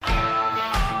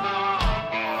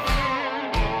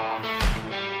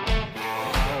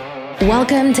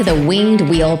Welcome to the Winged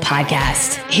Wheel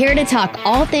Podcast. Here to talk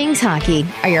all things hockey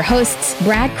are your hosts,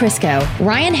 Brad Crisco,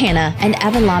 Ryan Hanna, and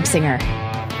Evan Lobsinger.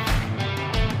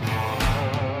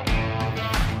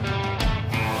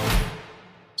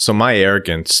 So my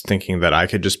arrogance thinking that I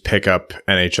could just pick up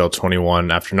NHL 21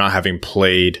 after not having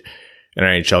played an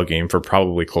NHL game for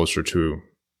probably closer to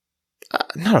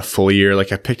not a full year.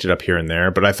 Like I picked it up here and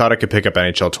there, but I thought I could pick up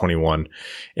NHL 21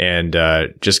 and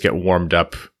just get warmed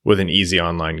up with an easy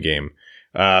online game.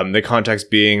 The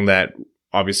context being that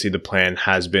obviously the plan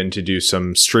has been to do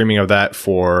some streaming of that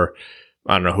for,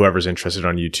 I don't know, whoever's interested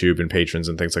on YouTube and patrons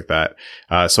and things like that.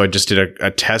 So I just did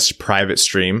a test private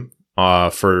stream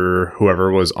for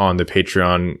whoever was on the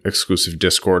Patreon exclusive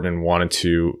Discord and wanted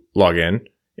to log in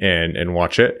and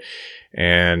watch it.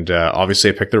 And obviously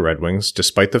I picked the Red Wings,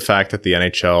 despite the fact that the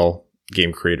NHL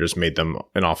game creators made them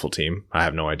an awful team. I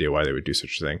have no idea why they would do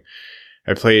such a thing.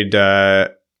 I played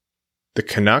the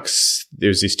Canucks.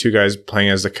 There's these two guys playing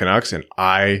as the Canucks, and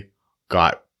I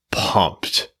got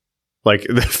pumped. Like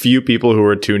the few people who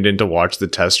were tuned in to watch the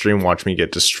test stream watched me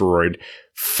get destroyed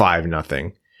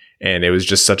 5-0. And it was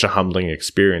just such a humbling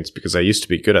experience because I used to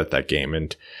be good at that game.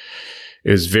 And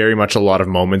it was very much a lot of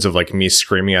moments of like me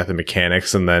screaming at the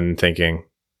mechanics and then thinking,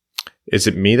 is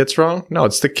it me that's wrong? No,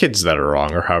 it's the kids that are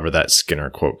wrong, or however that Skinner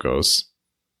quote goes.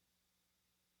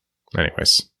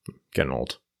 Anyways, getting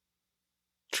old.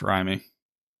 Try me.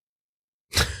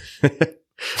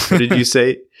 What did you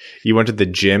say? You went to the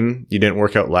gym, you didn't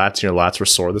work out lats, and your lats were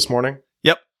sore this morning?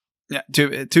 Yep. Yeah.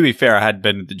 To be fair, I hadn't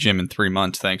been at the gym in 3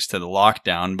 months thanks to the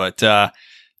lockdown, but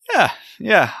yeah.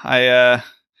 I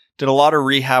did a lot of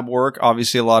rehab work,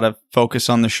 obviously a lot of focus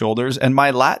on the shoulders, and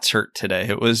my lats hurt today.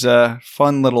 It was a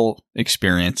fun little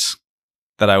experience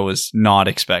that I was not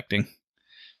expecting.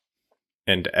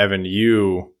 And Evan,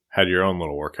 you had your own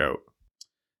little workout.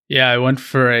 Yeah, I went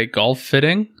for a golf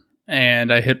fitting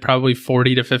and I hit probably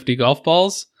 40 to 50 golf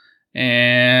balls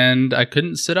and I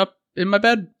couldn't sit up in my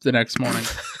bed the next morning.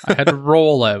 I had to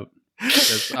roll out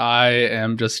because I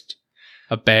am just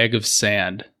a bag of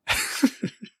sand.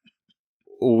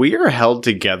 We are held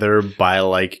together by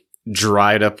like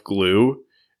dried up glue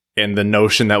and the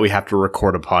notion that we have to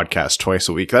record a podcast twice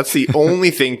a week. That's the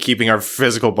only thing keeping our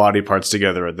physical body parts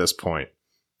together at this point.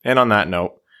 And on that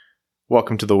note,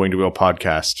 welcome to the Winged Wheel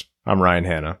Podcast. I'm Ryan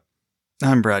Hanna.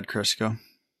 I'm Brad Crisco.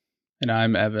 And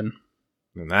I'm Evan.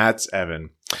 And that's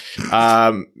Evan.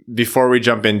 Before we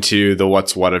jump into the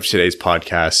what's what of today's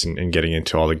podcast and getting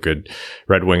into all the good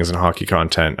Red Wings and hockey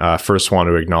content, first want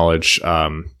to acknowledge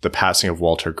the passing of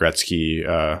Walter Gretzky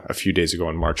a few days ago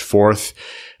on March 4th.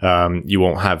 You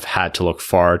won't have had to look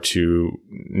far to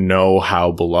know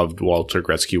how beloved Walter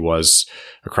Gretzky was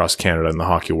across Canada and the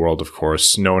hockey world, of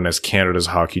course, known as Canada's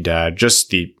hockey dad, just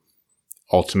the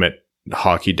ultimate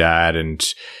hockey dad. And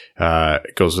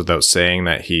it goes without saying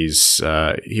that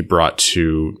he brought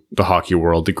to the hockey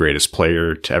world the greatest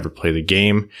player to ever play the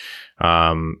game.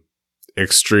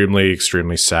 Extremely,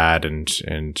 extremely sad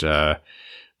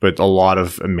but a lot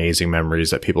of amazing memories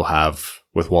that people have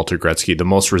with Walter Gretzky. The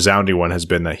most resounding one has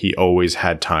been that he always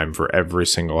had time for every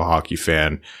single hockey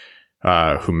fan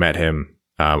who met him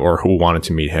or who wanted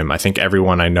to meet him. I think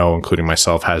everyone I know, including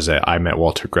myself, has a I met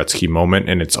Walter Gretzky moment,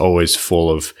 and it's always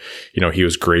full of, he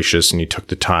was gracious and he took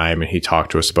the time and he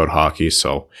talked to us about hockey.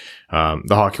 So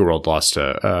the hockey world lost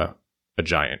a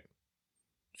giant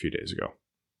a few days ago.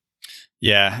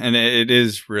 Yeah, and it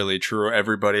is really true.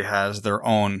 Everybody has their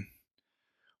own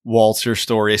Walter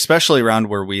story, especially around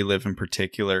where we live in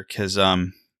particular, because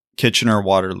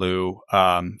Kitchener-Waterloo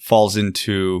falls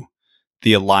into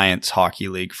the Alliance Hockey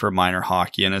League for minor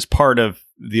hockey. And as part of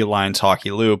the Alliance Hockey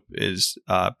Loop is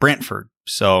Brantford.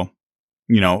 So,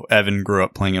 Evan grew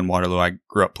up playing in Waterloo. I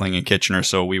grew up playing in Kitchener.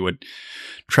 So we would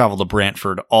travel to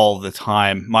Brantford all the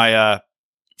time. My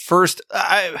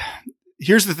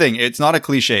here's the thing. It's not a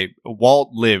cliche. Walt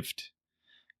lived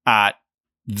at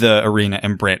the arena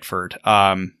in Brantford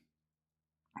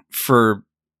for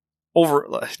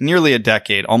over nearly a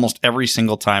decade. Almost every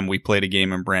single time we played a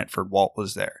game in Brantford, Walt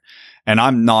was there. And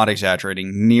I'm not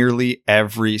exaggerating, nearly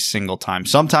every single time.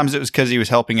 Sometimes it was because he was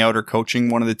helping out or coaching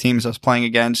one of the teams I was playing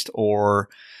against, or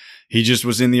he just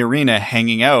was in the arena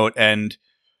hanging out. And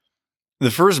the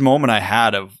first moment I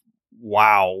had of,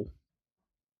 wow,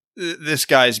 this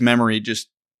guy's memory just,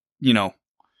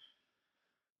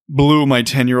 blew my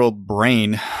 10-year-old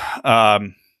brain.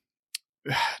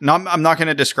 No, I'm not going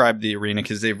to describe the arena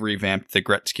because they've revamped the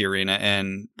Gretzky Arena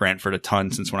in Brantford a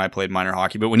ton since when I played minor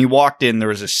hockey. But when you walked in, there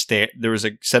was a set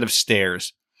of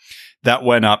stairs that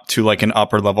went up to like an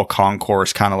upper level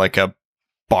concourse, kind of like a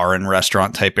bar and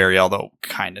restaurant type area, although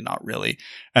kind of not really.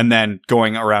 And then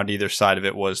going around either side of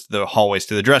it was the hallways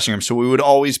to the dressing room. So we would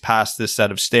always pass this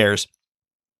set of stairs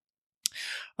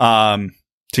to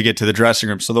get to the dressing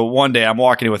room. So the one day I'm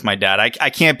walking in with my dad, I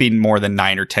can't be more than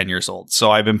 9 or 10 years old.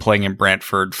 So I've been playing in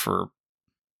Brantford for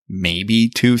maybe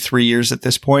 2-3 years at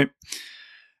this point.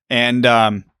 And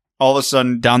all of a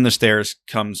sudden down the stairs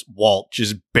comes Walt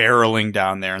just barreling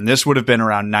down there. And this would have been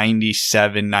around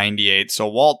 97, 98. So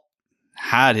Walt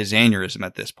had his aneurysm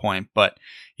at this point, but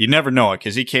you never know it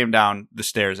because he came down the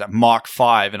stairs at Mach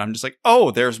 5. And I'm just like, oh,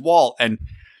 there's Walt. And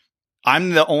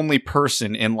I'm the only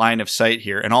person in line of sight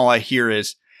here. And all I hear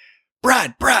is,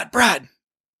 Brad. And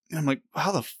I'm like,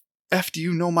 how the F do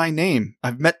you know my name?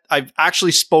 I've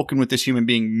actually spoken with this human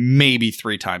being maybe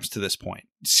 3 times to this point.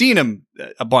 Seen him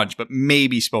a bunch, but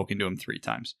maybe spoken to him 3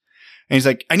 times. And he's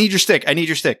like, I need your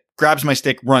stick. Grabs my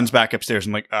stick, runs back upstairs.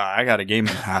 I'm like, I got a game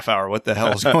in a half hour. What the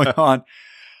hell is going on?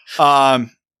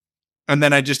 And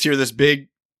then I just hear this big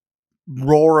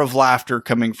roar of laughter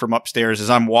coming from upstairs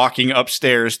as I'm walking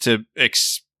upstairs to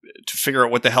figure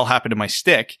out what the hell happened to my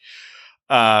stick.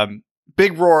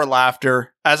 Big roar of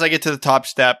laughter. As I get to the top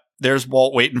step, there's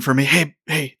Walt waiting for me.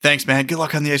 Hey, thanks, man. Good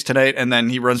luck on the ice tonight. And then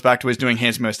he runs back to what he's doing,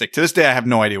 hands me my stick. To this day, I have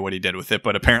no idea what he did with it,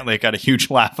 but apparently it got a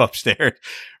huge laugh upstairs.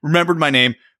 Remembered my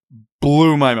name,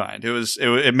 blew my mind.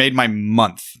 It made my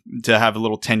month to have a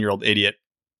little 10-year-old idiot.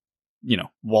 You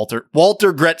know, Walter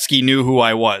Gretzky knew who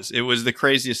I was. It was the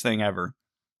craziest thing ever.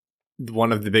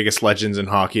 One of the biggest legends in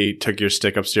hockey took your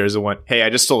stick upstairs and went, hey, I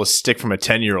just stole a stick from a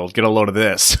 10-year-old. Get a load of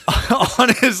this.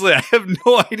 Honestly, I have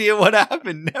no idea what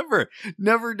happened.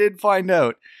 Never did find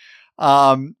out.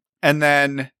 And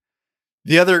then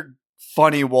the other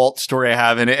funny Walt story I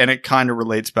have, and it kind of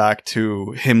relates back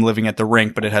to him living at the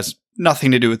rink, but it has nothing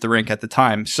to do with the rink at the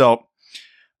time. So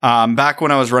back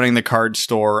when I was running the card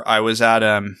store, I was at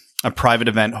a private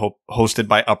event hosted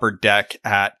by Upper Deck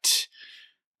at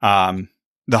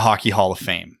the Hockey Hall of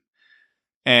Fame.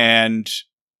 And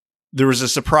there was a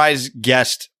surprise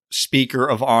guest speaker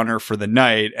of honor for the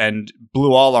night, and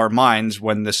blew all our minds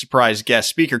when the surprise guest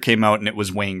speaker came out and it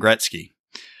was Wayne Gretzky.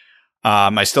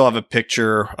 I still have a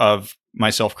picture of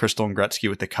myself, Crystal, and Gretzky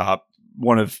with the cup.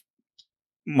 One of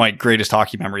my greatest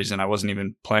hockey memories, and I wasn't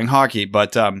even playing hockey,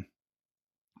 but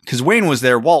because Wayne was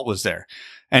there, Walt was there,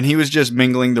 and he was just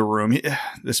mingling the room.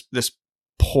 This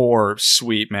poor,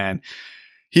 sweet man.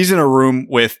 He's in a room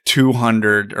with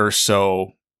 200 or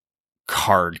so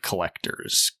card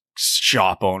collectors,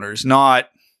 shop owners, not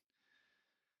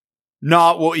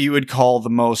what you would call the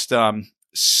most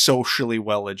socially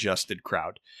well-adjusted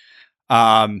crowd.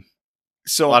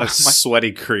 So a lot of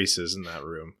sweaty creases in that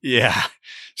room. Yeah.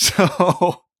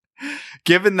 So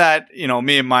given that,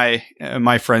 me and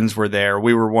my friends were there,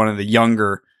 we were one of the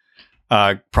younger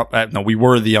we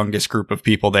were the youngest group of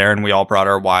people there, and we all brought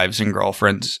our wives and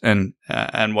girlfriends and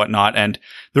whatnot. And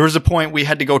there was a point we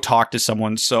had to go talk to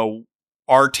someone. So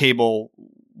our table,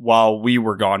 while we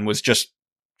were gone, was just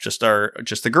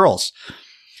the girls.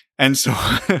 And so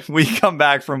we come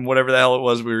back from whatever the hell it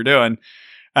was we were doing.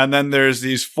 And then there's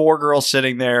these 4 girls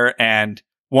sitting there and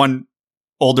one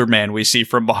older man we see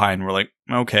from behind. We're like,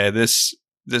 okay, this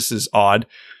is odd.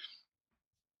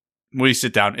 We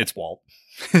sit down. It's Walt.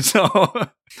 So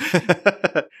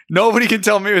nobody can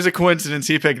tell me it was a coincidence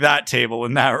he picked that table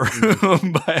in that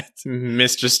room. But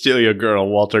Mr. Steal Your Girl,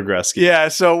 Walter Gretzky. Yeah,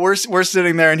 so we're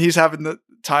sitting there and he's having the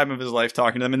time of his life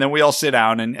talking to them, and then we all sit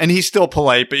down and he's still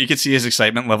polite, but you could see his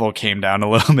excitement level came down a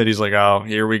little bit. He's like, oh,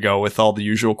 here we go with all the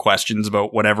usual questions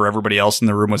about whatever everybody else in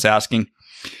the room was asking.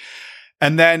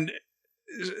 And then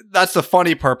that's the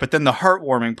funny part, but then the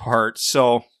heartwarming part.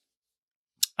 So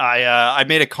I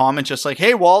made a comment just like,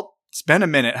 hey, Walt, it's been a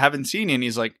minute, haven't seen you. And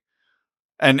he's like,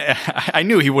 and I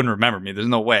knew he wouldn't remember me. There's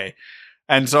no way.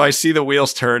 And so I see the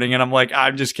wheels turning and I'm like,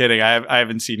 I'm just kidding. I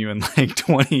haven't seen you in like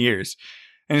 20 years.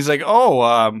 And he's like,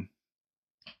 oh,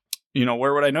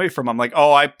 where would I know you from? I'm like,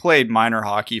 oh, I played minor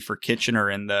hockey for Kitchener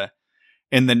in the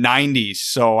 90s.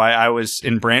 So I was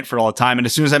in Brantford all the time. And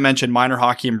as soon as I mentioned minor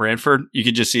hockey in Brantford, you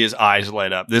could just see his eyes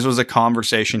light up. This was a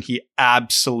conversation he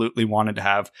absolutely wanted to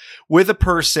have with a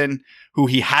person who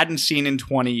he hadn't seen in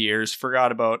 20 years,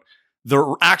 forgot about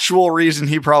the actual reason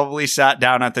he probably sat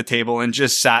down at the table and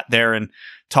just sat there and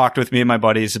talked with me and my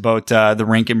buddies about the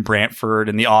rink in Brantford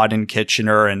and the odd in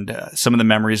Kitchener and some of the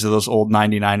memories of those old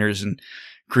 99ers and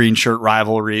green shirt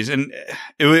rivalries. And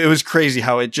it was crazy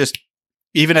how it just,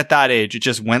 even at that age, it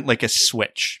just went like a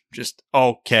switch. Just,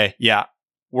 okay, yeah,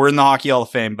 we're in the Hockey Hall of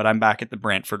Fame, but I'm back at the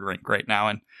Brantford rink right now.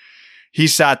 And he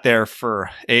sat there for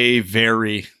a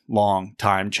very long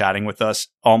time chatting with us.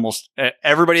 Almost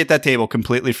everybody at that table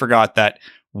completely forgot that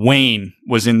Wayne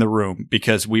was in the room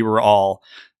because we were all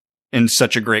in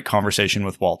such a great conversation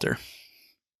with Walter.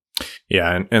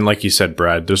 Yeah, and like you said,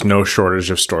 Brad, there's no shortage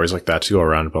of stories like that to go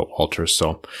around about Walter.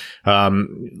 So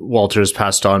Walter has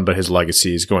passed on, but his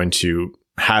legacy is going to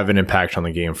have an impact on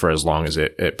the game for as long as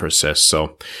it persists.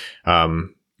 So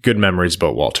good memories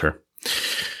about Walter.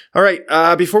 All right.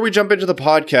 Before we jump into the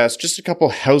podcast, just a couple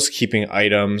housekeeping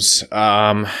items.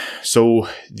 So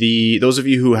those of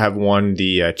you who have won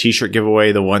the t-shirt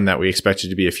giveaway, the one that we expected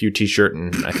to be a few t-shirt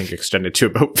and I think extended to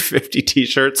about 50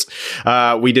 t-shirts,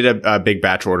 we did a big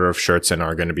batch order of shirts and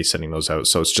are going to be sending those out.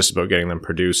 So it's just about getting them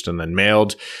produced and then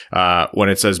mailed. When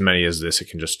it's as many as this, it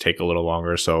can just take a little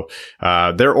longer. So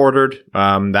they're ordered.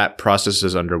 That process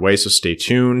is underway. So stay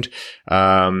tuned.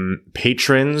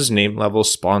 Patrons, name level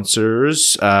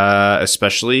sponsors,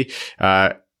 especially,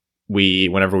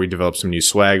 whenever we develop some new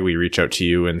swag, we reach out to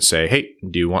you and say, hey,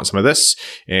 do you want some of this?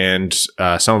 And,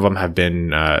 some of them have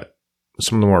been,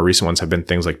 some of the more recent ones have been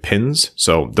things like pins.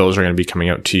 So those are going to be coming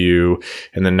out to you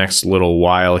in the next little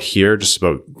while here, just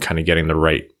about kind of getting the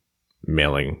right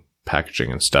mailing,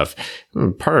 packaging and stuff.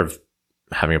 Part of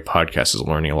having a podcast is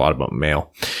learning a lot about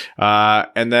mail.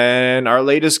 And then our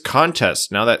latest contest.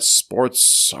 Now that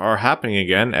sports are happening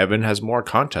again, Evan has more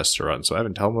contests to run. So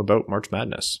Evan, tell him about March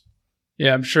Madness.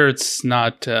 Yeah, I'm sure it's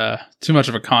not too much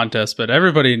of a contest, but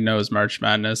everybody knows March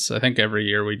Madness. I think every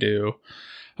year we do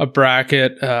a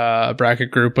bracket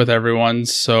group with everyone.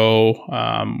 So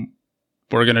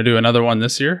we're going to do another one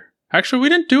this year. Actually, we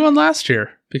didn't do one last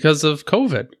year because of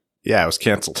COVID. Yeah, it was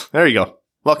canceled. There you go.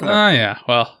 Welcome. Yeah.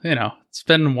 Well, it's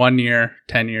been 1 year,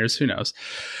 10 years, who knows?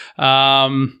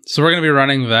 So we're going to be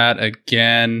running that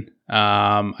again.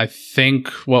 I think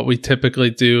what we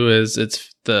typically do is it's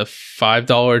the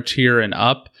 $5 tier and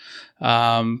up,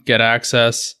 get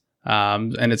access.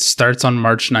 And it starts on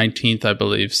March 19th, I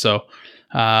believe. So,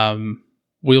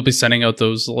 we'll be sending out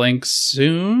those links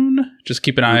soon. Just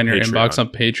keep an eye on your inbox on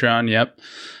Patreon. Yep.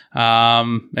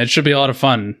 It should be a lot of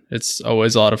fun. It's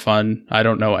always a lot of fun. I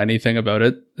don't know anything about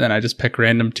it, and I just pick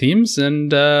random teams,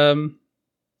 and I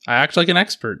act like an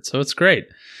expert, so it's great.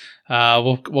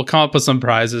 We'll come up with some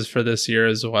prizes for this year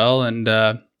as well, and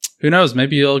who knows?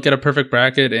 Maybe you'll get a perfect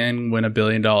bracket and win $1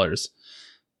 billion.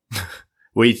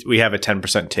 We have a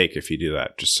 10% take if you do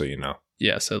that, just so you know.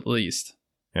 Yes, at least.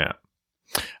 Yeah.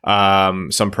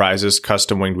 Some prizes: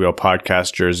 custom Winged Wheel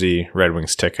podcast jersey, Red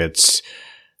Wings tickets.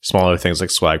 Smaller things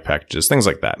like swag packages, things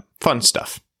like that. Fun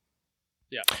stuff.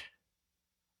 Yeah.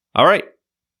 All right.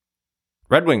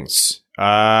 Red Wings.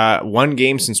 One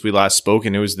game since we last spoke,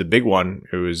 and it was the big one.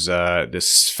 It was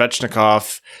this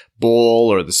Svechnikov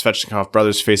Bowl, or the Svechnikov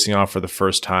brothers facing off for the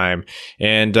first time.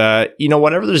 And,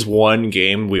 whenever there's one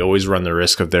game, we always run the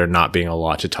risk of there not being a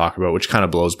lot to talk about, which kind of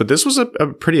blows. But this was a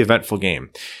pretty eventful game.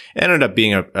 It ended up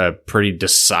being a pretty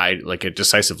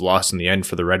decisive loss in the end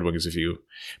for the Red Wings,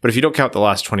 but if you don't count the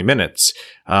last 20 minutes,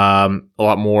 a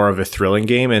lot more of a thrilling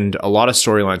game and a lot of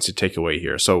storylines to take away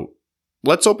here. So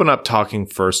let's open up talking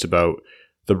first about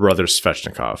the brothers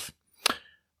Svechnikov.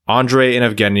 Andre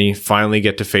and Evgeny finally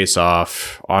get to face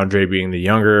off. Andre being the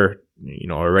younger,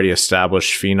 already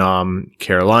established phenom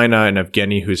Carolina, and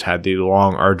Evgeny, who's had the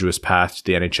long, arduous path to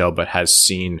the NHL, but has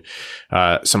seen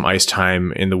some ice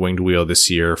time in the Winged Wheel this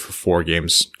year for 4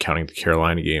 games, counting the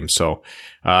Carolina game. So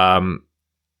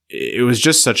it was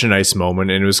just such a nice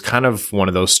moment, and it was kind of one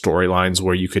of those storylines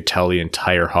where you could tell the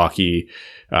entire hockey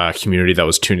community that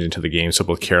was tuned into the game, so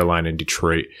both Carolina and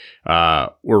Detroit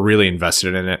were really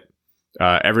invested in it.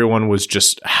 Everyone was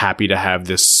just happy to have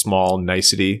this small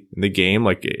nicety in the game,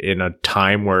 like in a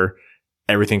time where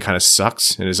everything kind of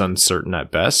sucks and is uncertain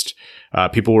at best.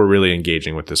 People were really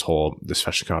engaging with this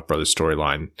Svechnikov brothers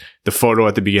storyline. The photo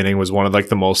at the beginning was one of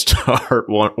the most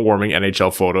heartwarming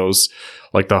NHL photos,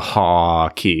 like the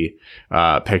hockey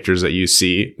pictures that you've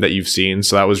seen.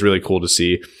 So that was really cool to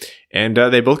see. And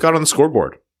they both got on the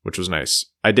scoreboard, which was nice.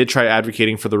 I did try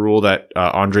advocating for the rule that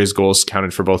Andre's goals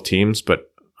counted for both teams, but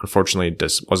unfortunately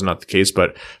this was not the case.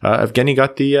 But Evgeny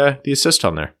got the assist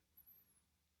on there.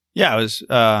 Yeah, it was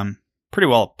pretty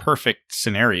well a perfect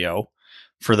scenario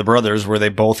for the brothers where they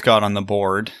both got on the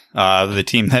board. The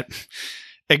team that,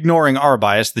 ignoring our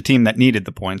bias, the team that needed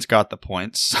the points got the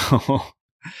points. So,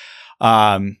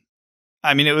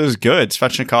 it was good.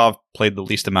 Svechnikov played the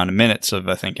least amount of minutes of,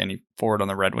 I think, any forward on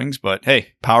the Red Wings. But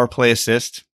hey, power play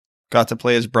assist. Got to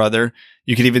play his brother.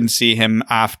 You could even see him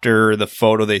after the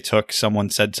photo they took. Someone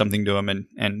said something to him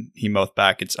and he mouthed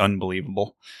back. It's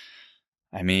unbelievable.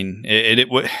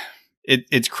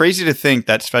 It's crazy to think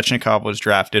that Svechnikov was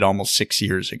drafted almost 6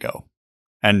 years ago.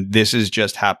 And this is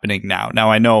just happening now.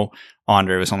 Now, I know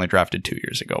Andre was only drafted 2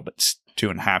 years ago, but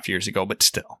 2.5 years ago, but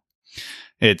still.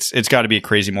 It's got to be a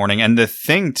crazy morning. And the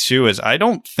thing too is I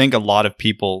don't think a lot of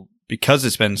people, because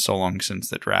it's been so long since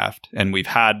the draft and we've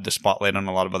had the spotlight on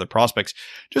a lot of other prospects,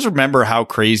 just remember how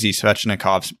crazy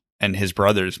Svechnikov's and his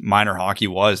brothers' minor hockey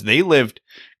was. They lived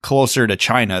closer to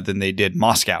China than they did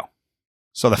Moscow.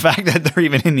 So the fact that they're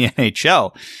even in the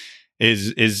NHL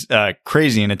is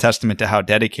crazy and a testament to how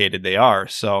dedicated they are.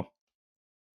 So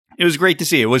it was great to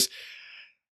see.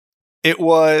 It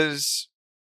was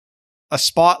a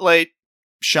spotlight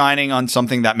shining on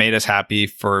something that made us happy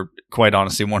for, quite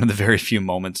honestly, one of the very few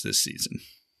moments this season.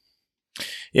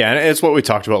 Yeah, and it's what we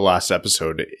talked about last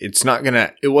episode. It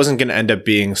wasn't gonna end up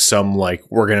being some like,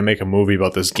 we're gonna make a movie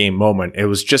about this game moment. It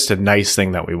was just a nice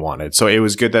thing that we wanted. So it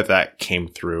was good that came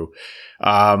through.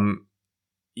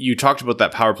 You talked about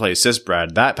that power play assist,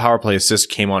 Brad. That power play assist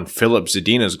came on Filip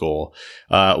Zadina's goal,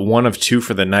 1 of 2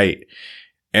 for the night.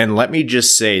 And let me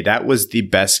just say, that was the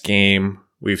best game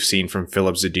we've seen from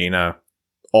Filip Zadina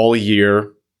all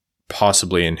year,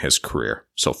 possibly in his career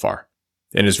so far,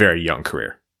 in his very young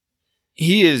career.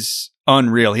 He is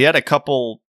unreal. He had a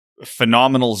couple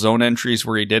phenomenal zone entries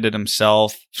where he did it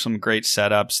himself, some great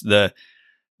setups.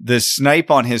 The snipe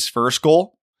on his first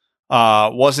goal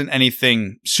wasn't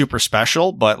anything super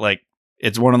special, but like,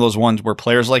 it's one of those ones where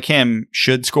players like him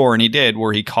should score, and he did,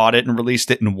 where he caught it and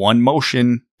released it in one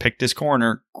motion, picked his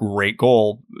corner. Great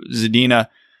goal. Zadina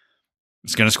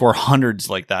is going to score hundreds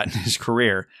like that in his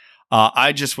career.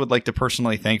 I just would like to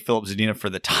personally thank Filip Zadina for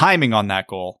the timing on that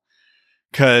goal,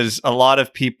 because a lot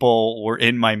of people were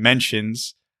in my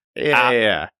mentions.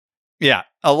 Yeah.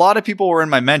 A lot of people were in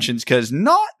my mentions because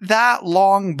not that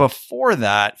long before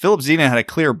that, Filip Zadina had a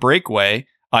clear breakaway,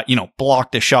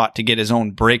 blocked a shot to get his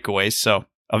own breakaway. So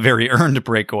a very earned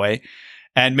breakaway,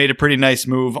 and made a pretty nice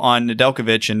move on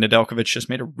Nedeljkovic. And Nedeljkovic just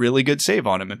made a really good save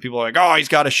on him. And people are like, oh, he's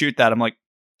got to shoot that. I'm like,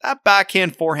 that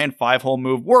backhand, forehand, 5-hole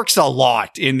move works a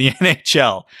lot in the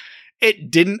NHL.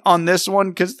 It didn't on this one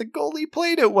because the goalie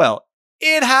played it well.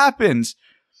 It happens.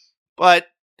 But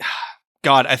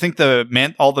God, I think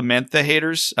all the Mantha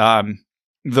haters,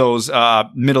 those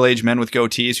middle-aged men with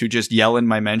goatees who just yell in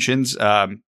my mentions,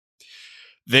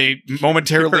 they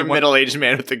momentarily middle-aged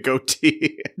man with a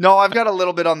goatee. No, I've got a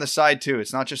little bit on the side too.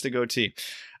 It's not just a goatee.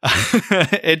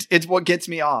 It's what gets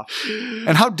me off.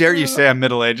 And how dare you say I'm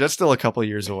middle-aged? That's still a couple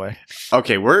years away.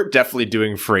 Okay, we're definitely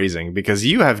doing phrasing, because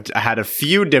you have had a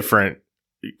few different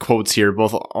quotes here,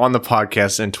 both on the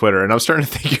podcast and Twitter, and I'm starting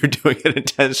to think you're doing it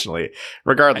intentionally.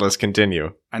 Regardless,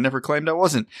 continue. I never claimed I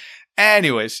wasn't.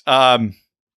 Anyways,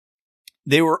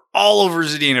 they were all over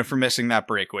Zadina for missing that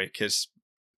breakaway, because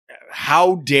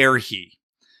how dare he?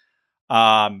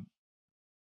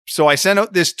 So I sent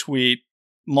out this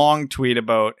long tweet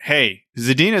about, hey,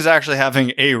 Zadina's actually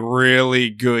having a really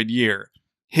good year.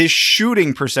 His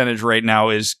shooting percentage right now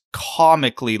is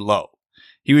comically low.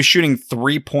 He was shooting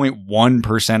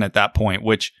 3.1% at that point,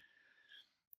 which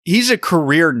he's a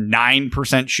career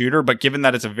 9% shooter, but given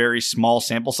that it's a very small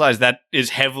sample size, that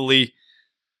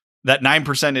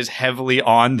 9% is heavily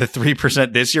on the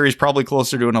 3% this year. He's probably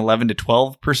closer to an 11 to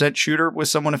 12% shooter with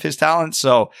someone of his talent.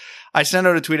 So I sent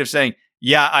out a tweet of saying,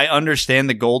 yeah, I understand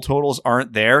the goal totals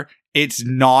aren't there. It's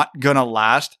not going to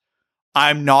last.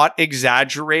 I'm not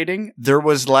exaggerating. There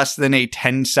was less than a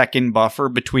 10-second buffer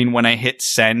between when I hit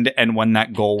send and when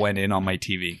that goal went in on my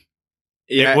TV.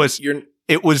 Yeah,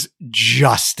 it was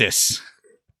justice.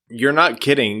 You're not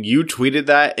kidding. You tweeted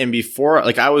that, and before,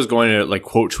 like, I was going to like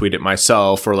quote tweet it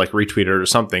myself or like retweet it or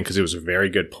something, because it was a very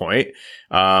good point.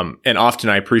 And often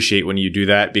I appreciate when you do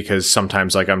that, because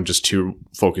sometimes like I'm just too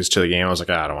focused to the game. I was like,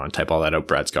 I don't want to type all that out.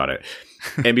 Brad's got it.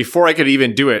 And before I could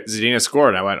even do it, Zadina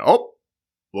scored, and I went, oh,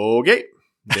 okay,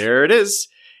 there it is.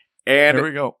 And there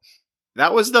we go.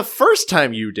 That was the first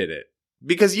time you did it,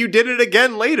 because you did it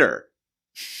again later.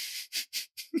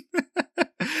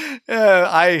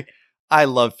 I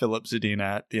love Filip Zadina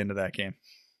at the end of that game.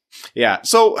 Yeah.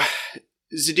 So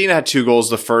Zadina had 2 goals.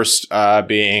 The first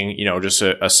being, just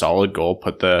a solid goal.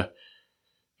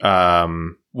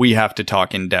 We have to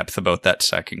talk in depth about that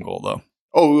second goal, though.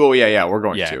 Oh yeah. We're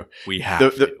going to. We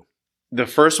have to. The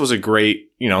first was a great,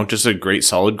 just a great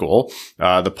solid goal.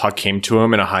 The puck came to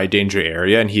him in a high danger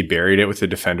area, and he buried it with the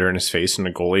defender in his face, and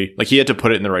the goalie, like, he had to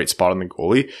put it in the right spot on the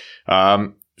goalie,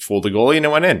 fooled the goalie, and it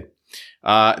went in.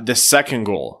 The second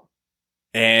goal,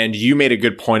 and you made a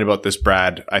good point about this,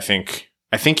 Brad. I think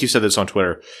you said this on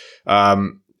Twitter.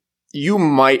 You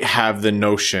might have the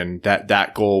notion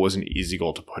that goal was an easy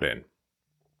goal to put in.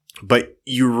 But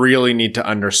you really need to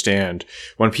understand,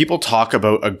 when people talk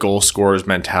about a goal scorer's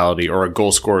mentality or a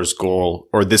goal scorer's goal,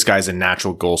 or this guy's a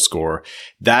natural goal scorer,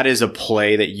 that is a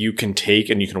play that you can take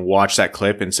and you can watch that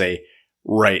clip and say,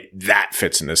 right, that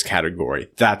fits in this category.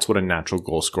 That's what a natural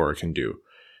goal scorer can do.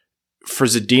 For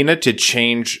Zadina to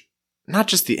change not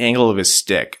just the angle of his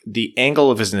stick, the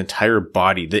angle of his entire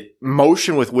body, the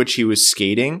motion with which he was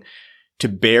skating to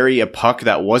bury a puck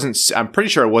that wasn't, I'm pretty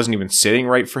sure it wasn't even sitting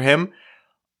right for him.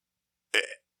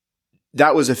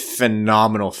 That was a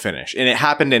phenomenal finish. And it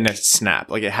happened in a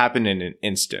snap. Like, it happened in an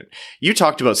instant. You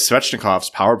talked about Svechnikov's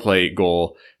power play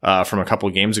goal from a couple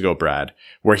of games ago, Brad,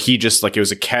 where he just, like, it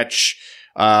was a catch,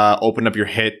 open up your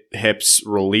hips,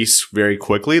 release very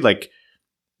quickly. Like,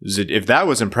 if that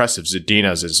was impressive,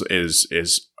 Zadina's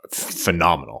is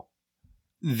phenomenal.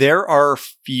 There are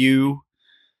few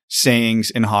sayings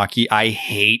in hockey I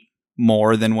hate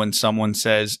more than when someone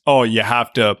says, "Oh, you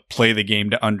have to play the game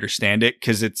to understand it,"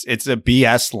 because it's a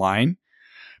BS line.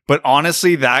 But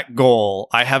honestly, that goal,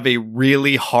 I have a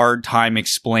really hard time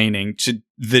explaining to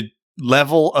the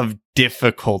level of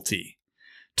difficulty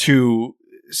to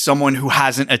someone who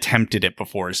hasn't attempted it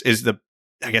before is the,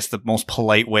 I guess, the most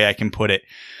polite way I can put it.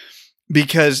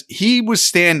 Because he was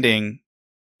standing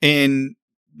in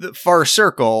the far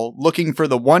circle looking for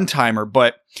the one-timer,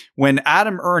 but when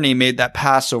Adam Ernie made that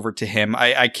pass over to him,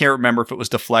 I can't remember if it was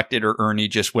deflected or Ernie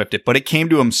just whipped it, but it came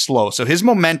to him slow. So his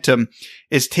momentum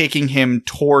is taking him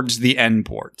towards the end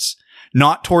boards,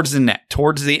 not towards the net,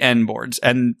 towards the end boards.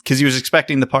 And because he was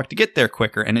expecting the puck to get there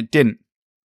quicker, and it didn't.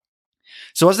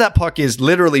 So as that puck is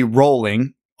literally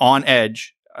rolling on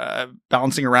edge,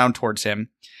 bouncing around towards him,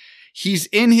 he's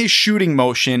in his shooting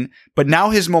motion, but now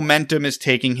his momentum is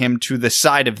taking him to the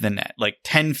side of the net, like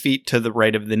 10 feet to the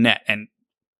right of the net. And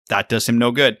that does him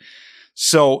no good.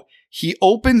 So he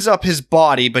opens up his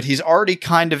body, but he's already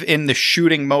kind of in the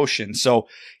shooting motion. So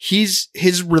his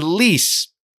release,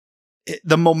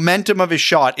 the momentum of his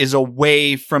shot is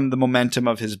away from the momentum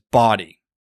of his body.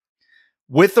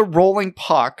 With a rolling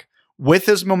puck, with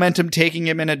his momentum taking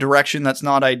him in a direction that's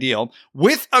not ideal,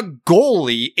 with a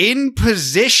goalie in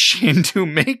position to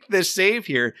make the save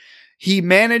here, he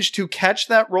managed to catch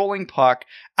that rolling puck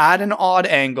at an odd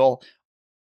angle,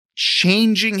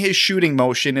 changing his shooting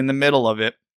motion in the middle of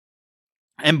it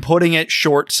and putting it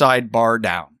short side bar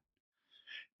down.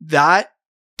 That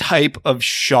type of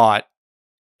shot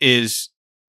is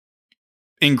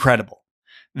incredible.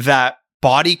 That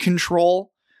body control,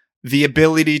 the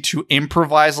ability to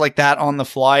improvise like that on the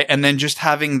fly, and then just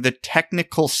having the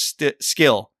technical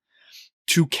skill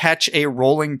to catch a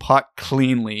rolling puck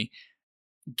cleanly,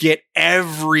 get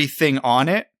everything on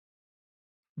it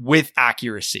with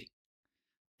accuracy.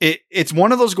 It's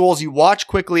one of those goals you watch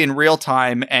quickly in real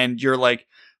time and you're like,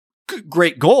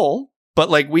 great goal, but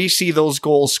like we see those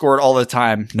goals scored all the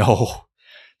time. No,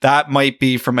 that might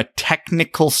be, from a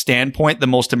technical standpoint, the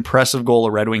most impressive goal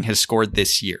a Red Wing has scored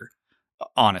this year.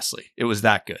 Honestly, it was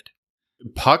that good.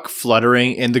 Puck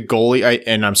fluttering in the goalie.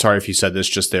 And I'm sorry if you said this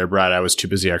just there, Brad. I was too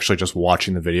busy actually just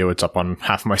watching the video. It's up on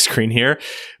half my screen here.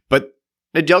 But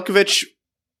Nedeljkovic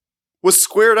was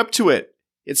squared up to it.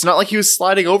 It's not like he was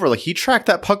sliding over. Like, he tracked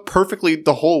that puck perfectly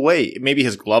the whole way. Maybe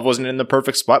his glove wasn't in the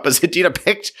perfect spot, but Zadina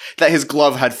picked that his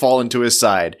glove had fallen to his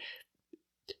side.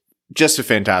 Just a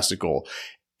fantastic goal.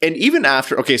 And even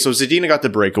after, okay, so Zadina got the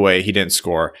breakaway. He didn't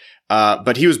score.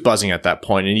 But he was buzzing at that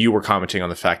point, and you were commenting on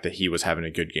the fact that he was having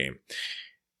a good game.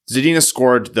 Zadina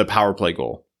scored the power play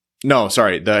goal. No,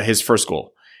 sorry, his first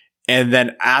goal. And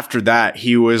then after that,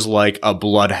 he was like a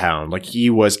bloodhound. Like, he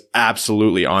was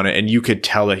absolutely on it, and you could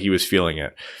tell that he was feeling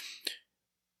it.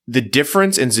 The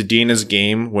difference in Zadina's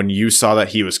game when you saw that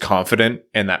he was confident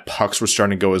and that pucks were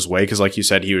starting to go his way, because like you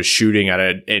said, he was shooting at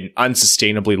an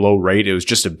unsustainably low rate. It was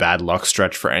just a bad luck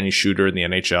stretch for any shooter in the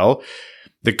NHL.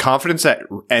 The confidence that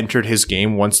entered his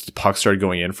game once the puck started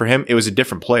going in for him, it was a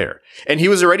different player. And he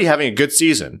was already having a good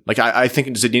season. Like, I think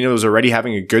Zadina was already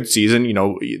having a good season. You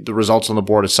know, the results on the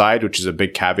board aside, which is a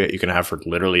big caveat you can have for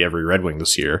literally every Red Wing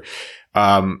this year.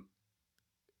 I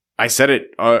said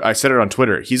it on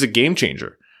Twitter. He's a game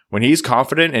changer. When he's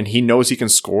confident and he knows he can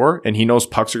score and he knows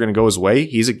pucks are going to go his way,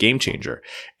 he's a game changer.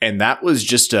 And that was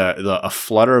just a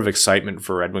flutter of excitement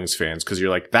for Red Wings fans, because you're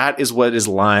like, that is what is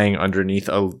lying underneath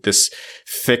this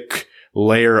thick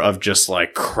layer of just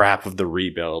like crap of the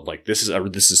rebuild. Like, this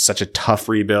is such a tough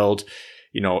rebuild.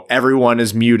 You know, everyone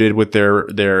is muted with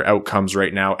their outcomes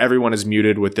right now. Everyone is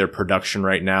muted with their production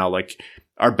right now. Like,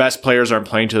 our best players aren't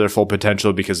playing to their full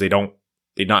potential because they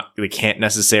can't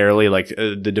necessarily, like,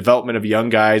 the development of young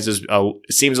guys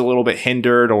seems a little bit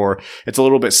hindered, or it's a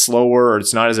little bit slower, or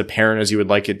it's not as apparent as you would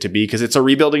like it to be, because it's a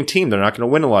rebuilding team. They're not going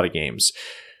to win a lot of games.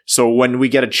 So when we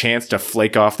get a chance to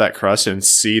flake off that crust and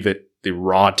see that the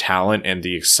raw talent and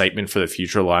the excitement for the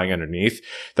future lying underneath,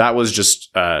 that was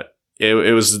just,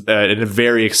 it was a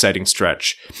very exciting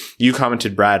stretch. You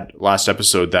commented, Brad, last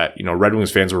episode that, Red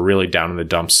Wings fans were really down in the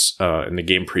dumps in the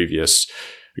game previous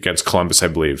against Columbus, I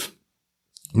believe.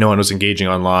 No one was engaging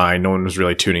online. No one was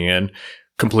really tuning in.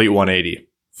 Complete 180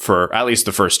 for at least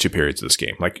the first 2 periods of this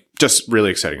game. Like, just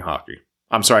really exciting hockey.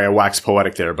 I'm sorry, I waxed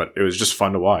poetic there, but it was just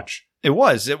fun to watch. It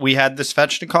was. We had the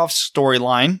Svechnikov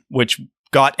storyline, which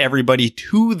got everybody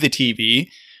to the TV,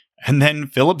 and then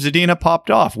Philip Zadina popped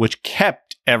off, which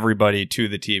kept everybody to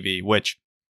the TV, which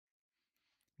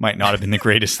might not have been the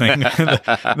greatest thing,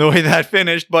 the way that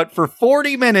finished. But for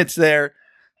 40 minutes there,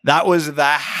 that was the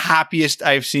happiest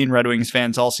I've seen Red Wings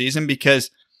fans all season,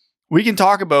 because we can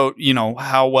talk about,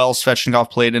 how well Svechnikov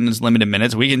played in his limited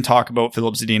minutes. We can talk about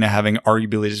Philip Zadina having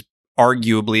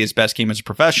arguably his best game as a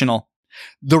professional.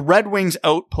 The Red Wings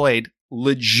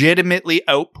legitimately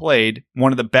outplayed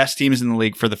one of the best teams in the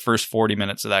league for the first 40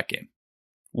 minutes of that game,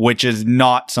 which is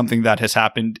not something that has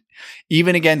happened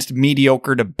even against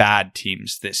mediocre to bad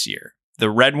teams this year. The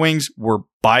Red Wings were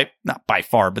not by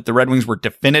far, but the Red Wings were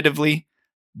definitively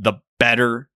the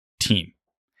better team.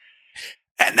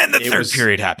 And then the third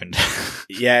period happened.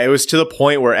 Yeah, it was to the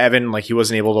point where Evan, he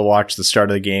wasn't able to watch the start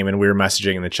of the game, and we were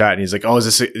messaging in the chat, and he's like,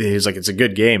 he's like, it's a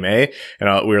good game, eh?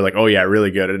 And we were like, oh yeah,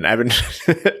 really good. And Evan,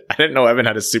 I didn't know Evan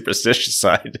had a superstitious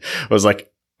side. I was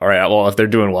like, all right, well, if they're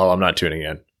doing well, I'm not tuning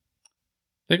in.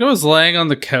 I think I was laying on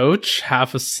the couch,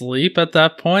 half asleep at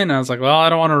that point, and I was like, well, I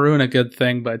don't want to ruin a good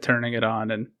thing by turning it on,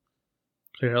 and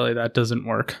clearly that doesn't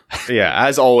work. Yeah,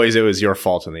 as always, it was your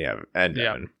fault in the end,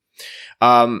 Evan.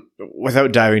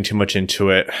 Without diving too much into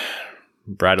it,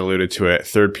 Brad alluded to it,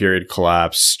 third period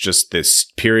collapse. Just this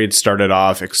period started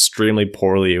off extremely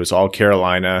poorly. It was all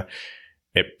Carolina.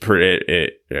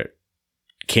 It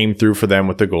came through for them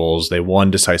with the goals. They won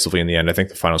decisively in the end. I think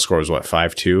the final score was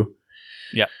 5-2?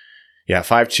 Yeah. Yeah,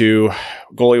 5-2.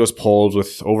 Goalie was pulled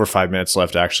with over 5 minutes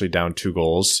left, actually down 2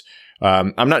 goals.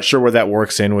 I'm not sure where that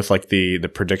works in with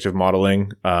the predictive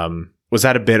modeling. Was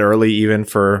that a bit early even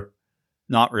for?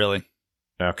 Not really.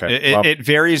 Okay. It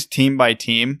varies team by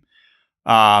team.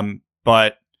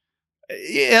 But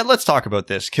yeah, let's talk about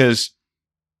this, because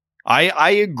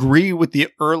I agree with the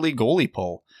early goalie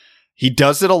pull. He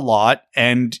does it a lot,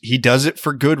 and he does it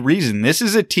for good reason. This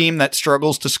is a team that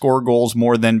struggles to score goals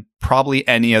more than probably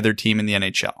any other team in the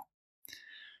NHL.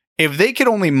 If they could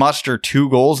only muster 2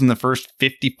 goals in the first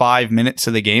 55 minutes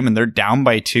of the game, and they're down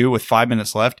by 2 with 5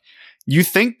 minutes left, you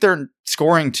think they're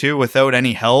scoring 2 without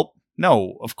any help?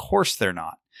 No, of course they're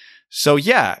not. So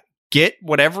yeah, get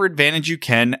whatever advantage you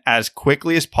can as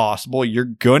quickly as possible. You're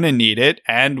going to need it.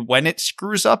 And when it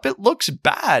screws up, it looks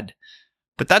bad.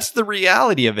 But that's the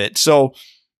reality of it. So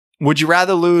would you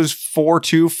rather lose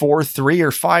 4-2, 4-3, or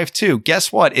 5-2?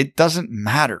 Guess what? It doesn't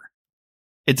matter.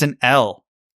 It's an L.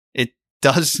 It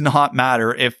does not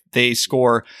matter if they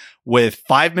score with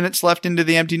 5 minutes left into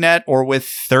the empty net or with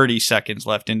 30 seconds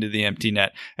left into the empty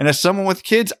net. And as someone with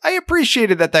kids, I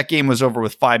appreciated that game was over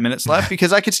with 5 minutes left,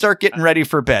 because I could start getting ready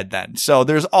for bed then. So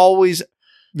there's always,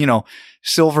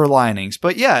 silver linings.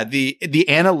 But yeah, the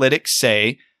analytics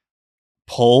say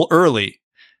pull early.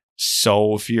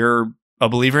 So if you're a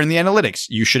believer in the analytics,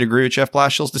 you should agree with Jeff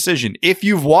Blashill's decision. If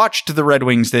you've watched the Red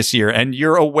Wings this year and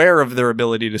you're aware of their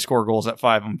ability to score goals at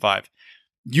 5-on-5,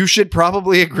 you should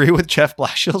probably agree with Jeff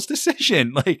Blashill's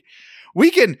decision.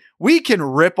 We can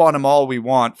rip on him all we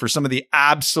want for some of the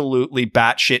absolutely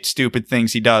batshit stupid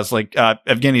things he does.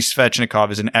 Evgeny Svechnikov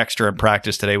is an extra in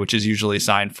practice today, which is usually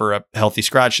signed for a healthy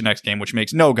scratch the next game, which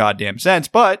makes no goddamn sense.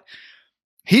 But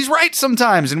he's right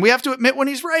sometimes, and we have to admit when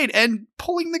he's right. And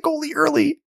pulling the goalie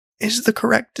early is the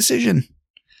correct decision.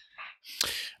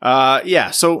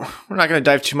 So we're not going to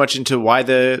dive too much into why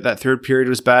that third period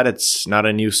was bad. It's not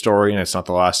a new story, and it's not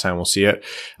the last time we'll see it.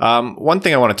 One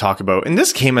thing I want to talk about, and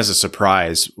this came as a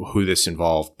surprise who this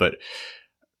involved, but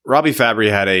Robbie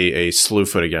Fabry had a slew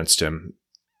foot against him.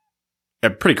 A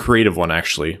pretty creative one,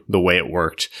 actually, the way it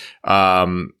worked.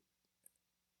 From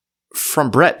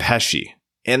Brett Pesce.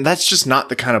 And that's just not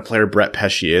the kind of player Brett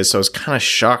Pesce is, so I was kind of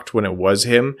shocked when it was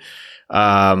him.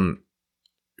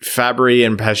 Fabry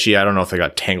and Pesce, I don't know if they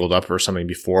got tangled up or something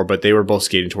before, but they were both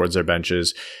skating towards their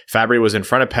benches. Fabry was in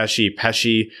front of Pesce.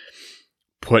 Pesce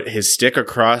put his stick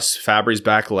across Fabry's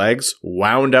back legs,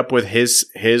 wound up with his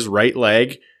right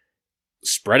leg,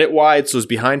 spread it wide so it was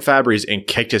behind Fabry's, and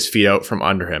kicked his feet out from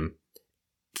under him.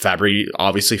 Fabry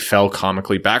obviously fell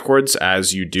comically backwards,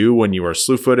 as you do when you are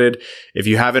slew-footed. If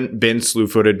you haven't been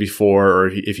slew-footed before, or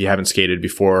if you haven't skated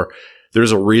before,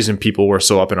 There's a reason people were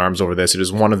so up in arms over this. It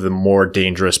is one of the more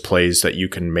dangerous plays that you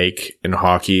can make in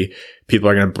hockey. People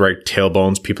are going to break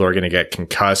tailbones. People are going to get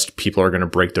concussed. People are going to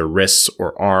break their wrists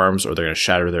or arms, or they're going to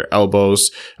shatter their elbows.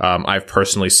 I've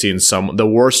personally seen the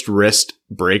worst wrist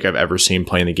break I've ever seen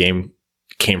playing the game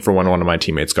came from when one of my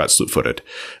teammates got slew-footed.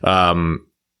 And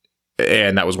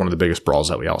that was one of the biggest brawls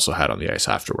that we also had on the ice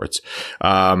afterwards.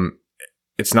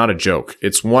 It's not a joke.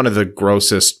 It's one of the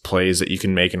grossest plays that you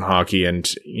can make in hockey.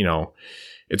 And,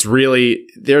 it's really,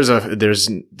 there's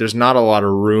not a lot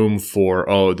of room for,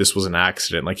 oh, this was an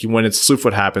accident. Like when it's slew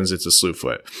foot happens, it's a slew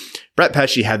foot. Brett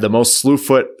Pesce had the most slew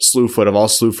foot of all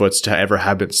slew foots to ever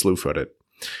have been slew footed.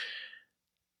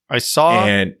 I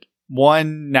saw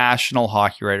one national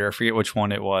hockey writer, I forget which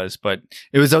one it was, but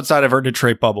it was outside of our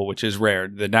Detroit bubble, which is rare.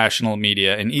 The national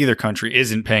media in either country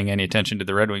isn't paying any attention to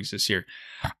the Red Wings this year.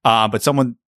 But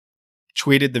someone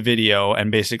tweeted the video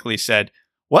and basically said,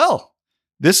 well,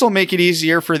 this will make it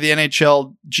easier for the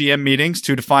NHL GM meetings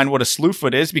to define what a slew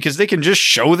foot is because they can just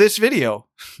show this video.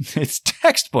 It's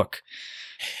textbook.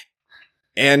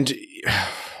 And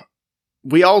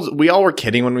we all were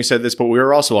kidding when we said this, but we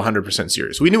were also 100%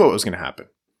 serious. We knew what was going to happen.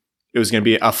 It was going to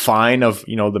be a fine of,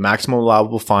 the maximum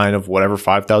allowable fine of whatever,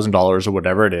 $5,000 or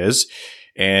whatever it is,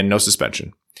 and no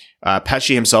suspension. Pesce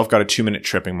himself got a 2-minute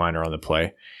tripping minor on the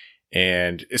play.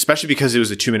 And especially because it was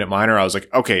a 2-minute minor, I was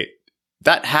like, okay,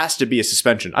 that has to be a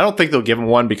suspension. I don't think they'll give him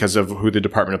one because of who the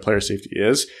Department of Player Safety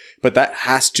is, but that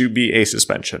has to be a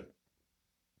suspension.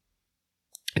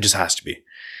 It just has to be.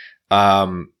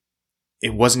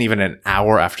 It wasn't even an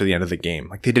hour after the end of the game.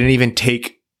 Like they didn't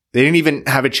even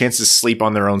have a chance to sleep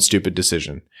on their own stupid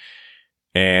decision.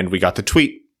 And we got the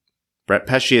tweet. Brett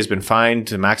Pesce has been fined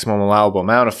the maximum allowable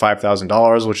amount of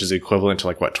 $5,000, which is equivalent to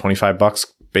 $25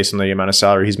 based on the amount of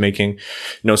salary he's making.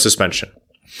 No suspension.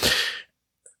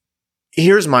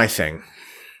 Here's my thing.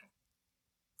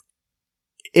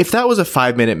 If that was a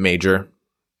 5-minute major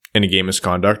in a game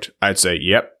misconduct, I'd say,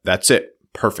 yep, that's it.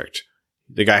 Perfect.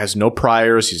 The guy has no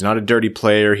priors. He's not a dirty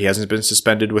player. He hasn't been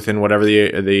suspended within whatever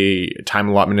the time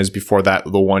allotment is before that.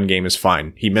 The one game is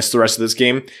fine. He missed the rest of this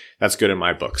game. That's good in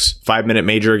my books. 5-minute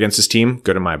major against his team,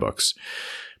 good in my books.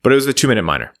 But it was the 2-minute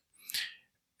minor.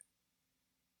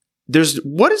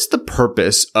 What is the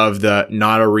purpose of the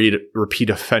not a repeat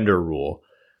offender rule?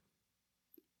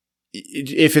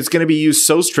 If it's going to be used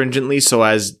so stringently so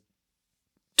as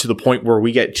to the point where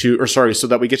so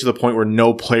that we get to the point where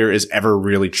no player is ever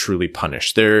really truly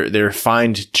punished. They're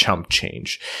fined chump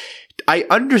change. I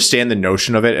understand the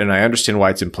notion of it and I understand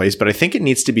why it's in place, but I think it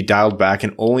needs to be dialed back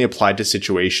and only applied to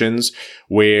situations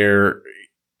where,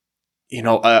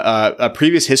 a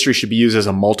previous history should be used as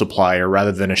a multiplier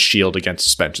rather than a shield against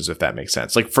suspensions, if that makes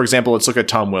sense. Like, for example, let's look at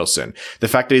Tom Wilson. The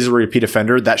fact that he's a repeat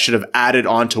offender, that should have added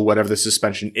on to whatever the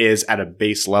suspension is at a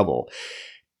base level.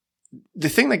 The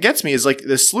thing that gets me is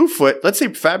the slew foot. Let's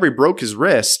say Fabry broke his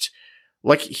wrist.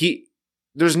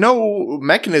 There's no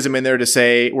mechanism in there to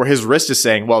say where his wrist is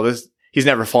saying, well, he's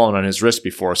never fallen on his wrist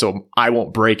before, so I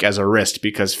won't break as a wrist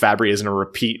because Fabry isn't a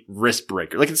repeat wrist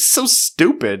breaker. It's so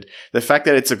stupid. The fact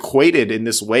that it's equated in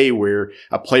this way where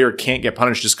a player can't get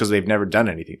punished just because they've never done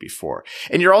anything before.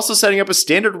 And you're also setting up a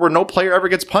standard where no player ever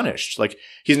gets punished.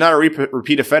 He's not a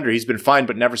repeat offender. He's been fined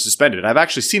but never suspended. I've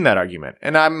actually seen that argument.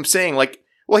 And I'm saying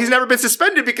well, he's never been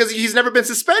suspended because he's never been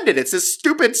suspended. It's this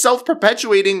stupid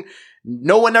self-perpetuating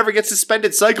no one ever gets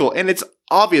suspended cycle. And it's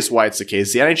obvious why it's the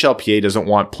case. The NHLPA doesn't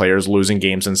want players losing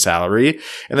games and salary.